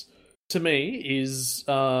 This, to me, is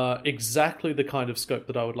exactly the kind of scope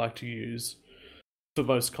that I would like to use for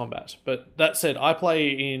most combat. But that said, I play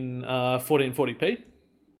in 1440p,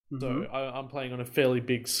 so I'm playing on a fairly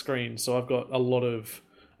big screen, so I've got a lot of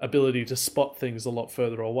ability to spot things a lot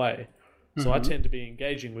further away. So I tend to be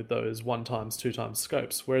engaging with those 1x, 2x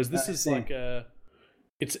scopes, whereas this is like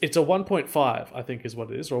it's a 1.5, I think is what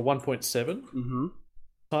it is, or a 1.7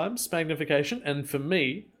 times magnification, and for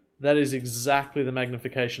me, that is exactly the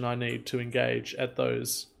magnification I need to engage at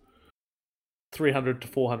those 300 to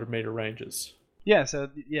 400 meter ranges. Yeah, so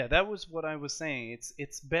that was what I was saying.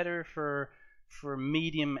 It's better for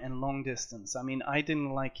medium and long distance. I mean, I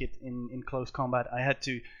didn't like it in close combat. I had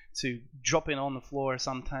to drop it on the floor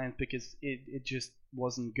sometimes because it just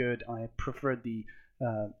wasn't good. I preferred the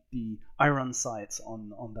iron sights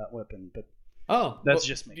on that weapon, but that's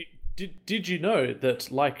just me. Did you know that,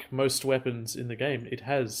 like most weapons in the game, it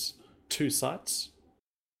has 2 sights?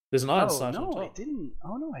 There's an iron sight on top. I didn't.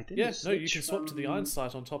 Oh no, I didn't. Yeah, no, you can swap to the iron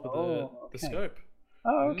sight on top of the scope.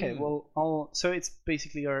 Oh, okay. Well, so it's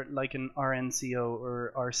basically like an RNCO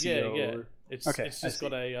or RCO. Yeah. It's just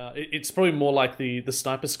got a. It's probably more like the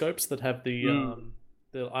sniper scopes that have the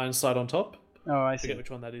iron sight on top. Oh, I see. I forget which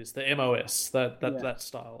one that is. The MOS. That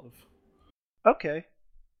style of. Okay.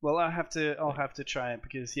 Well, I'll have to try it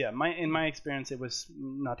because in my experience it was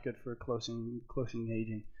not good for close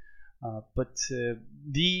engaging. But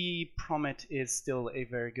the Promet is still a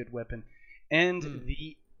very good weapon, and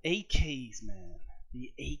the AKs, man,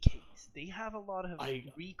 the AKs, they have a lot of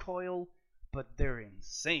recoil, but they're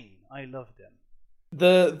insane. I love them.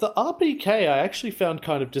 The RPK I actually found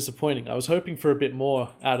kind of disappointing. I was hoping for a bit more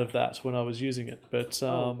out of that when I was using it, but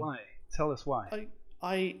why? Tell us why.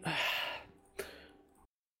 I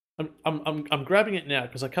I'm grabbing it now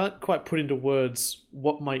because I can't quite put into words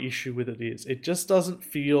what my issue with it is. It just doesn't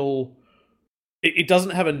feel. It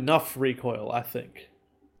doesn't have enough recoil, I think.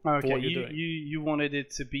 Okay, for what you're doing. you wanted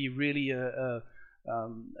it to be really a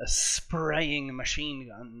spraying machine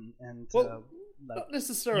gun, and like not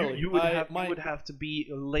necessarily. you would have to be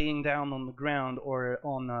laying down on the ground or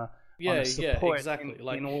on a support exactly.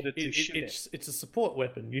 in order to shoot it. It's a support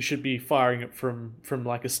weapon. You should be firing it from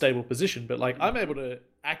like a stable position. But like I'm able to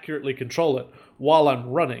accurately control it while I'm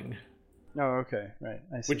running. Oh, okay, right.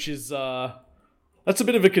 I see. Which is that's a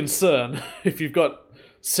bit of a concern if you've got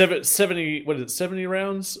 70 what is it 70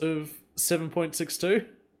 rounds of 7.62,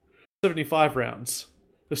 75 rounds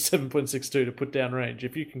of 7.62 to put down range.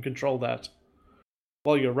 If you can control that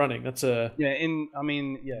while you're running, that's a in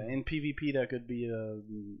PvP that could be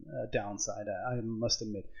a downside. I must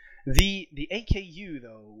admit. The AKU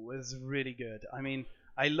though was really good. I mean,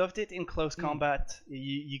 I loved it in close combat.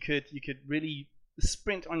 You could really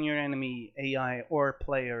sprint on your enemy AI or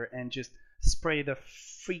player and just spray the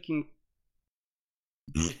freaking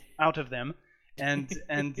out of them, and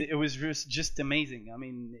it was just amazing. I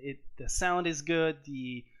mean, the sound is good,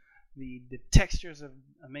 the textures are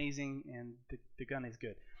amazing, and the gun is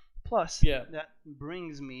good. Plus, that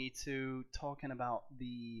brings me to talking about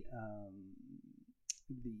the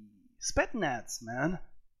Spetsnaz, man.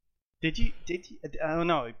 Did you? I don't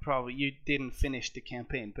know. Probably you didn't finish the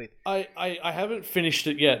campaign, but I haven't finished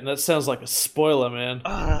it yet, and that sounds like a spoiler, man.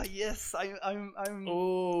 Yes, I'm.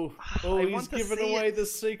 He's given away the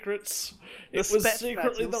secrets. It was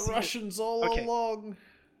secretly the Russians all along.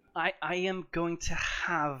 I am going to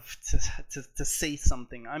have to say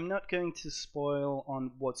something. I'm not going to spoil on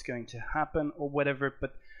what's going to happen or whatever,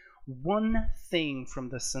 but one thing from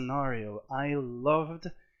the scenario I loved,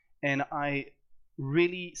 and I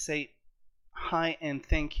really say hi and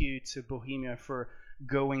thank you to Bohemia for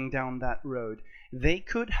going down that road. They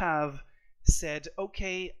could have said,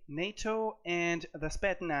 okay, NATO and the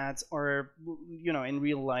Spetsnaz are, in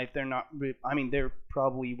real life, they're not, they're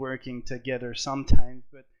probably working together sometimes,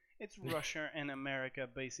 but it's Russia and America,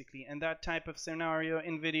 basically. And that type of scenario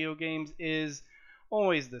in video games is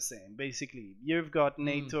always the same, basically. You've got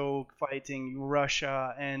NATO fighting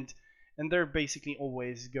Russia, and they're basically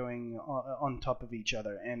always going on top of each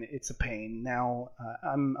other, and it's a pain. Now,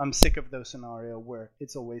 I'm sick of those scenarios where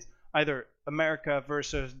it's always either America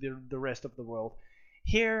versus the rest of the world.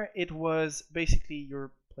 Here, it was basically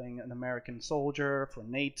you're playing an American soldier for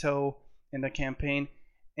NATO in the campaign,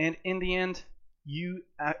 and in the end, you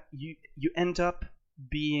end up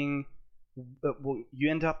being you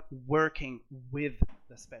end up working with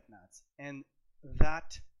the Spetsnaz, and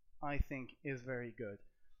that I think is very good.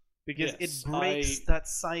 Because it breaks that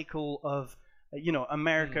cycle of,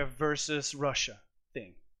 America versus Russia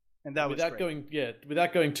thing, and that was great.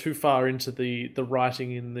 Without going too far into the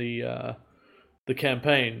writing in the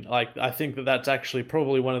campaign, like I think that's actually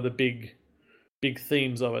probably one of the big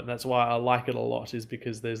themes of it, and that's why I like it a lot. Is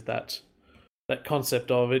because there's that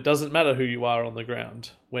concept of it doesn't matter who you are on the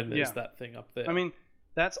ground when there's that thing up there. I mean,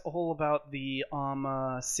 that's all about the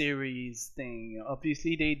Arma series thing.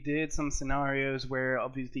 Obviously, they did some scenarios where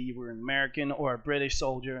obviously you were an American or a British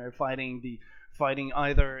soldier fighting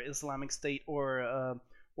either Islamic State or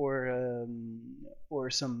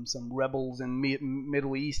some rebels in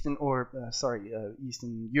Middle Eastern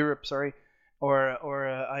Eastern Europe, or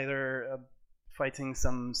either fighting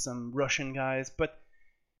some Russian guys. But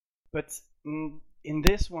in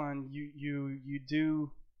this one, you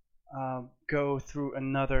do go through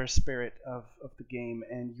another spirit of the game,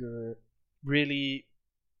 and you're really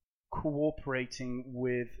cooperating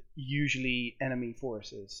with usually enemy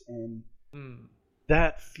forces, and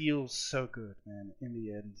that feels so good, man. In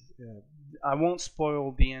the end, I won't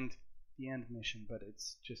spoil the end mission, but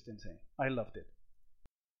it's just insane. I loved it.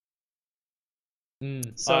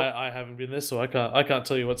 So I haven't been there, so I can't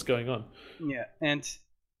tell you what's going on. Yeah, and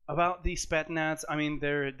about the Spetsnaz, I mean,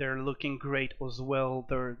 they're looking great as well.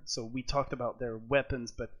 So we talked about their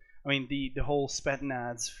weapons, but I mean the whole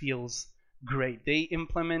Spetsnaz feels great. They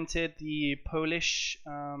implemented the Polish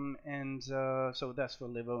and so that's for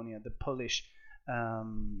Livonia, the Polish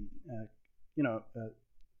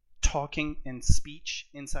talking and speech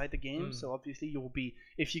inside the game. So obviously you'll be,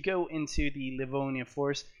 if you go into the Livonia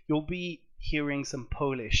Force, you'll be hearing some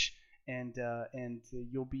Polish, and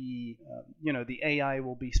you'll be the AI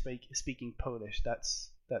will be speaking Polish.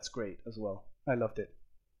 That's great as well. I loved it.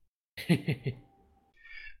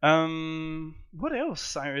 What else,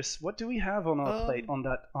 Cyrus? What do we have on our plate on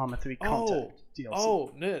that Arma 3 Contact DLC?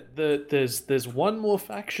 Oh, no, there's one more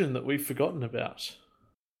faction that we've forgotten about.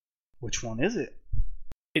 Which one is it?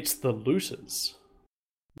 It's the Looters.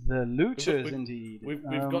 The Looters, indeed.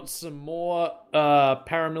 We've got some more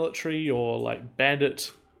paramilitary or like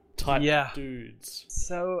bandit type dudes.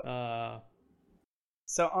 So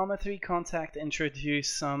Arma 3 Contact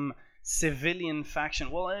introduced some civilian faction.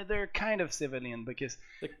 Well, they're kind of civilian because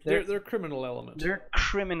they're a criminal element. They're a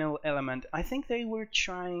criminal element. I think they were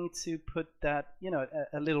trying to put that,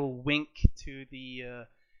 a little wink to the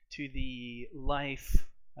life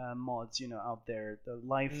mods, out there, the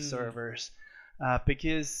life servers,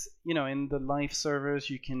 because in the life servers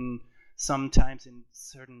you can sometimes, in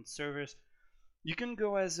certain servers, you can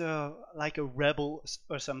go as a rebel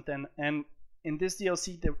or something, and in this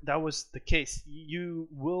DLC that was the case. You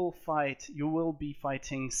will be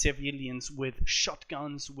fighting civilians with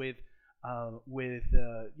shotguns, with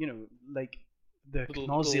like the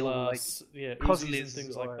Knozil, Uzis,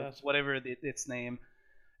 things like that, whatever its name,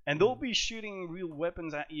 and they'll be shooting real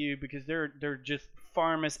weapons at you because they're just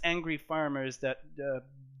angry farmers that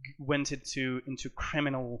went into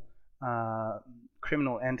criminal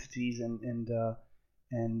entities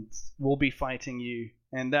and will be fighting you,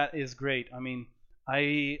 and that is great. I mean,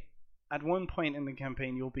 at one point in the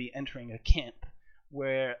campaign you'll be entering a camp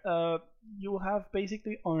where you'll have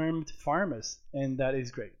basically armed farmers, and that is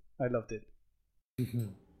great. I loved it.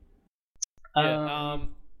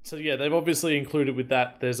 So they've obviously included with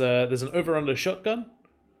that. There's an over-under shotgun,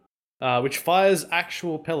 which fires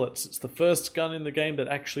actual pellets. It's the first gun in the game that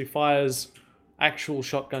actually fires actual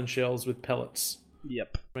shotgun shells with pellets.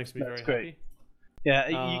 Yep, makes me very great. happy. Yeah,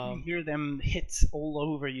 you can hear them hit all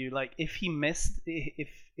over you. Like if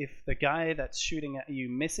the guy that's shooting at you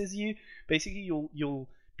misses you, basically you'll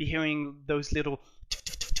be hearing those little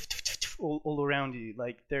all around you.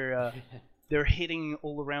 Like they're hitting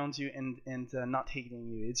all around you and not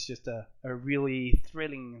hitting you. It's just a really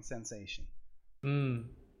thrilling sensation.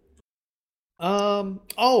 I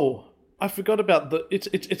forgot about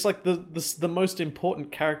it's like the most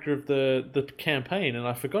important character of the campaign, and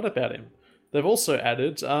I forgot about him. They've also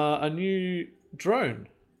added a new drone.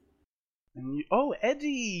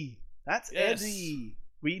 Eddie! That's yes. Eddie!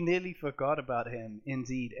 We nearly forgot about him.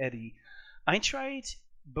 Indeed, Eddie. I tried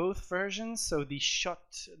both versions, so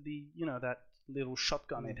that little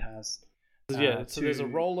shotgun it has. So there's a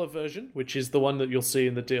roller version, which is the one that you'll see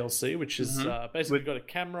in the DLC, which is basically got a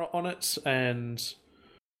camera on it and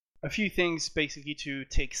a few things basically to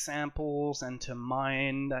take samples and to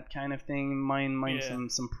mine that kind of thing. Mine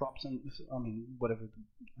some props and whatever.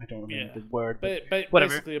 I don't remember the word, but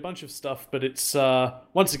whatever. Basically a bunch of stuff, but it's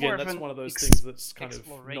once again that's one of those things that's kind of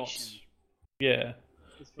not. Yeah,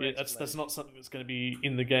 that's not something that's going to be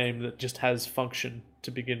in the game that just has function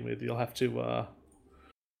to begin with. You'll have to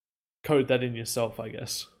code that in yourself, I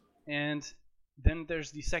guess. And then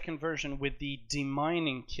there's the second version with the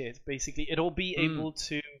demining kit. Basically, it'll be able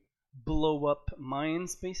to blow up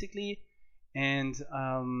mines, basically, and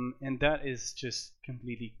that is just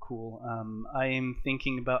completely cool. I am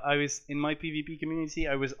thinking about. I was in my PvP community.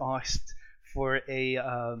 I was asked for a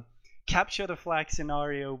capture the flag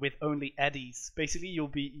scenario with only Eddies. Basically, you'll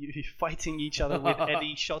be fighting each other with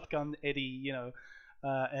Eddie, shotgun Eddie,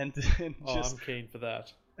 and just. I'm keen for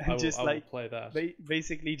that. And I will play that.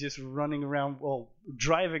 Basically, just running around,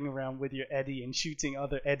 driving around with your Eddie and shooting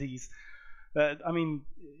other Eddies.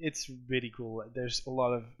 It's really cool. There's a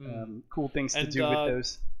lot of cool things to do with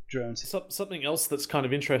those drones. Something else that's kind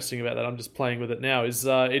of interesting about that, I'm just playing with it now, is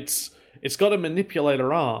it's got a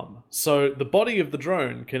manipulator arm. So the body of the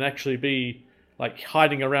drone can actually be like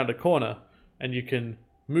hiding around a corner, and you can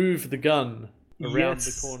move the gun around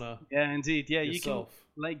the corner. Yeah, indeed. Yeah, yourself.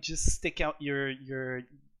 You can just stick out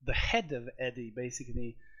the head of Eddie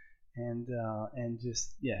basically, and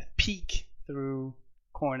just peek through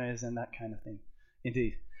corners and that kind of thing.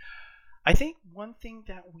 Indeed. I think one thing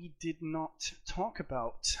that we did not talk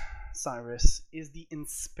about, Cyrus, is the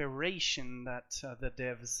inspiration that the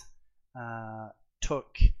devs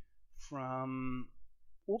took from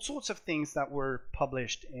all sorts of things that were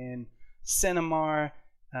published in cinema,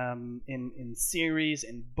 in series,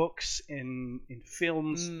 in books, in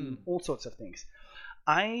films, in all sorts of things.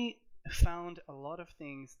 I found a lot of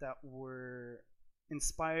things that were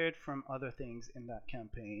inspired from other things in that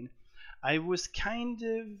campaign. I was kind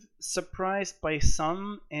of surprised by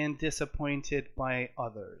some and disappointed by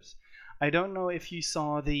others. I don't know if you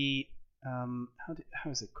saw the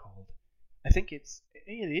how is it called? I think it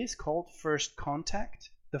is called First Contact,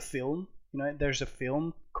 the film. There's a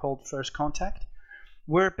film called First Contact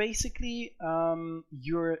where basically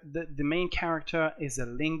you're the main character is a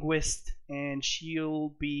linguist, and she'll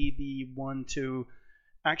be the one to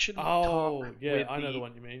actually talk with I know the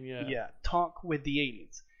one you mean. Yeah, talk with the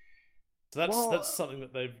aliens. So that's something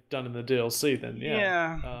that they've done in the DLC then.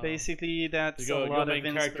 Yeah, basically that's a lot your main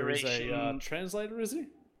of character is inspiration. a translator, is he?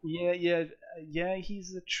 Yeah,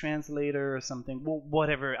 he's a translator or something. Well,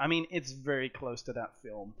 whatever. I mean, it's very close to that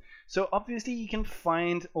film. So obviously you can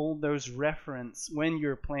find all those reference when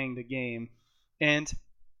you're playing the game. And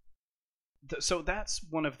so that's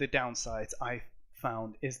one of the downsides I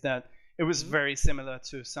found, is that it was very similar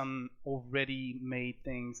to some already made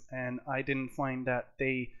things, and I didn't find that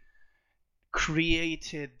they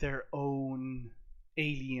created their own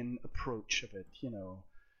alien approach of it,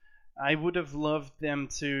 I would have loved them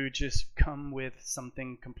to just come with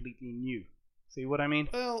something completely new. See what I mean?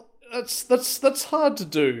 Well, that's hard to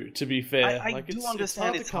do. To be fair, I do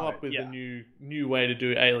understand it's hard to come up with a new way to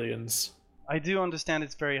do aliens. I do understand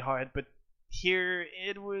it's very hard, but here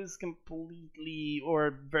it was completely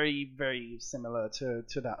or very very similar to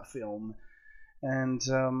that film, and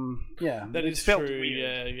that is felt true.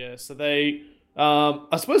 Weird. Yeah. So they.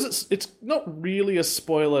 I suppose it's not really a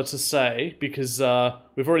spoiler to say, because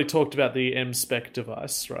we've already talked about the M-Spec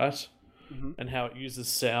device, right? Mm-hmm. And how it uses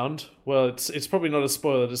sound. Well, it's probably not a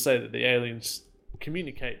spoiler to say that the aliens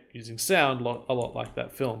communicate using sound a lot like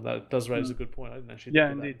that film. That does raise a good point. I didn't actually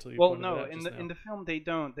think of that until you pointed it out just now. In the film they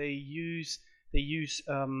don't. They use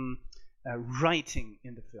writing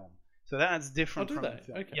in the film, so that's different from the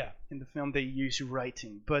film. Okay. Yeah, in the film they use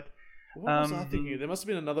writing, but. What was I thinking? There must have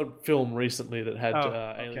been another film recently that had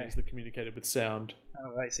aliens that communicated with sound.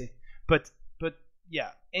 Oh, I see. But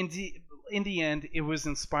yeah, in the end, it was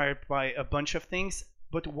inspired by a bunch of things.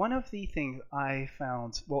 But one of the things I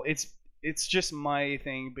found, well, it's just my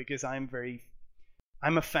thing because I'm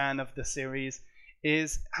a fan of the series.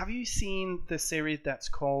 Is, have you seen the series that's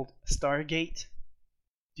called Stargate?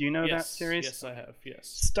 Do you know that series? Yes, I have.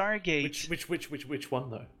 Yes. Stargate. Which one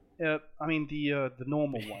though? I mean the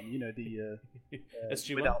normal one, the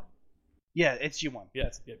SG-1? Yeah, it's G1.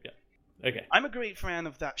 Yeah. Okay. I'm a great fan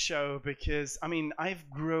of that show because I mean I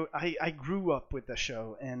grew up with the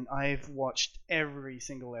show, and I've watched every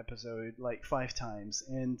single episode like 5 times,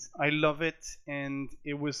 and I love it. And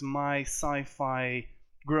it was my sci-fi,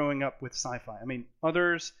 growing up with sci-fi. I mean,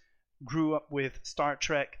 others grew up with Star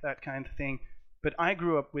Trek, that kind of thing, but I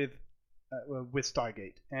grew up with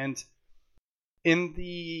Stargate. And in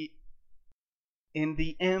the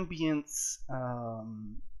ambience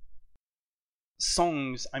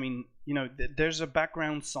songs, I mean, there's a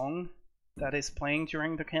background song that is playing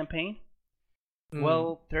during the campaign.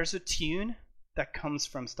 Well, there's a tune that comes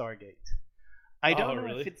from Stargate. I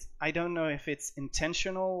don't know if it's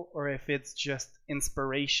intentional or if it's just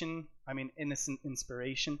inspiration. I mean, innocent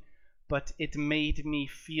inspiration, but it made me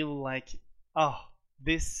feel like,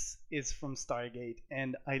 this is from Stargate,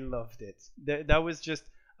 and I loved it. That was just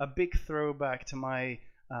a big throwback to my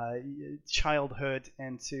childhood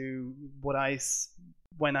and to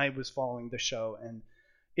when I was following the show, and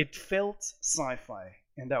it felt sci-fi,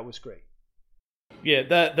 and that was great. Yeah,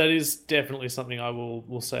 that is definitely something I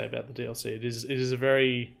will say about the DLC. It is a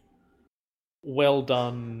very well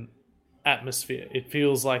done atmosphere. It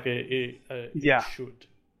feels like it should.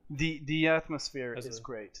 The atmosphere is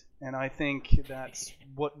great, and I think that's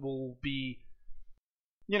what will be,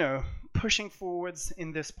 pushing forwards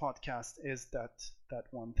in this podcast, is that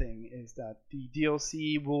one thing is that the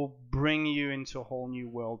DLC will bring you into a whole new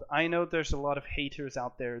world. I know there's a lot of haters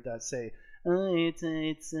out there that say, it's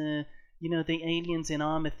the aliens in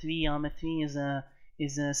Arma 3. Arma 3 is a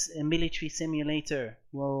military simulator.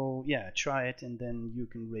 Well, yeah, try it, and then you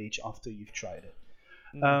can rage after you've tried it.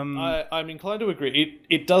 I'm inclined to agree.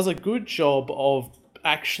 It does a good job of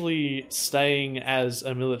actually staying as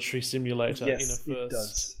a military simulator in a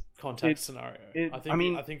first contact scenario. I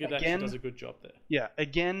think it actually does a good job there. Yeah,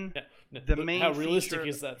 again, main how realistic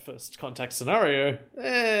is that first contact scenario?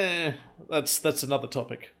 That's another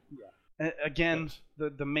topic. Yeah. Again,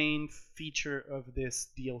 the main feature of this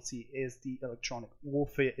DLC is the electronic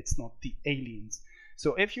warfare. It's not the aliens.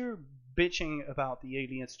 So if you're bitching about the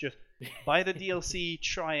aliens, just buy the DLC,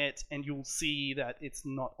 try it, and you'll see that it's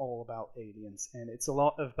not all about aliens, and it's a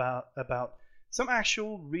lot about some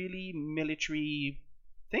actual really military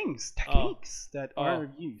things, techniques that are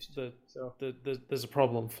used. There's a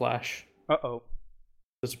problem, Flash. Uh-oh.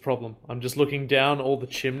 There's a problem. I'm just looking down all the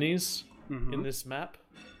chimneys in this map.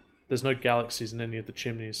 There's no galaxies in any of the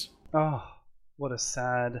chimneys. Oh, what a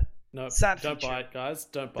sad Don't buy it, guys.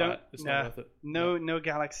 Don't buy it. It's not worth it. No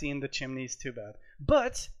galaxy in the chimneys. Too bad.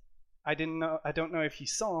 But I don't know if you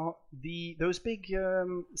saw those big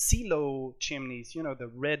silo chimneys. You know, the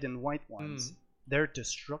red and white ones. They're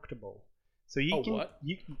destructible. So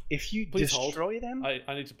if you Please destroy them.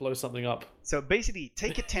 I need to blow something up. So basically,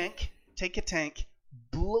 take a tank,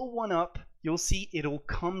 blow one up. You'll see it'll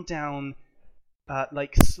come down.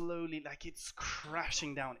 Like slowly, like it's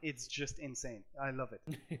crashing down. It's just insane. I love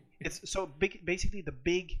it. It's so big. Basically, the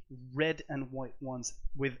big red and white ones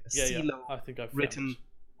with CeeLo written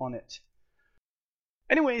on it.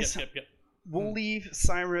 Anyways, we'll leave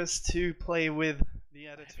Cyrus to play with the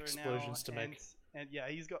editor explosions to make. And yeah,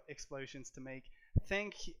 he's got explosions to make.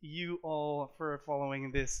 Thank you all for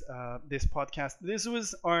following this podcast. This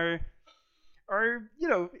was our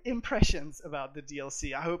impressions about the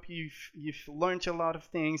DLC. I hope you've learned a lot of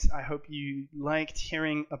things. I hope you liked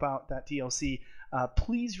hearing about that DLC.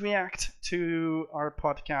 Please react to our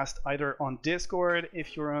podcast either on Discord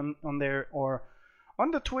if you're on there, or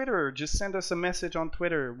on the Twitter. Just send us a message on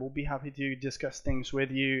Twitter. We'll be happy to discuss things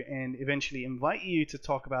with you and eventually invite you to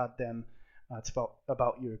talk about them. It's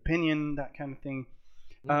about your opinion, that kind of thing.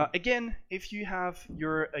 Again, if you have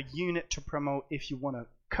a unit to promote, if you want to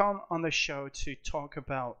come on the show to talk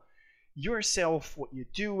about yourself, what you're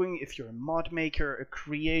doing, if you're a mod maker, a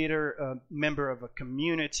creator, a member of a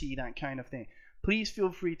community, that kind of thing, please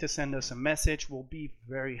feel free to send us a message. We'll be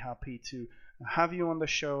very happy to have you on the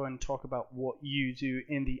show and talk about what you do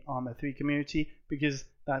in the Arma 3 community, because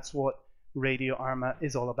that's what Radio Arma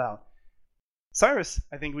is all about. Cyrus,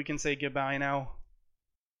 I think we can say goodbye now.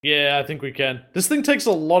 Yeah, I think we can. This thing takes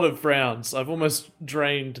a lot of rounds. I've almost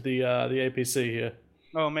drained the APC here.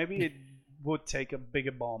 Oh, maybe it would take a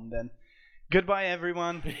bigger bomb then. Goodbye,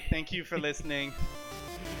 everyone. Thank you for listening.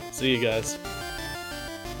 See you guys.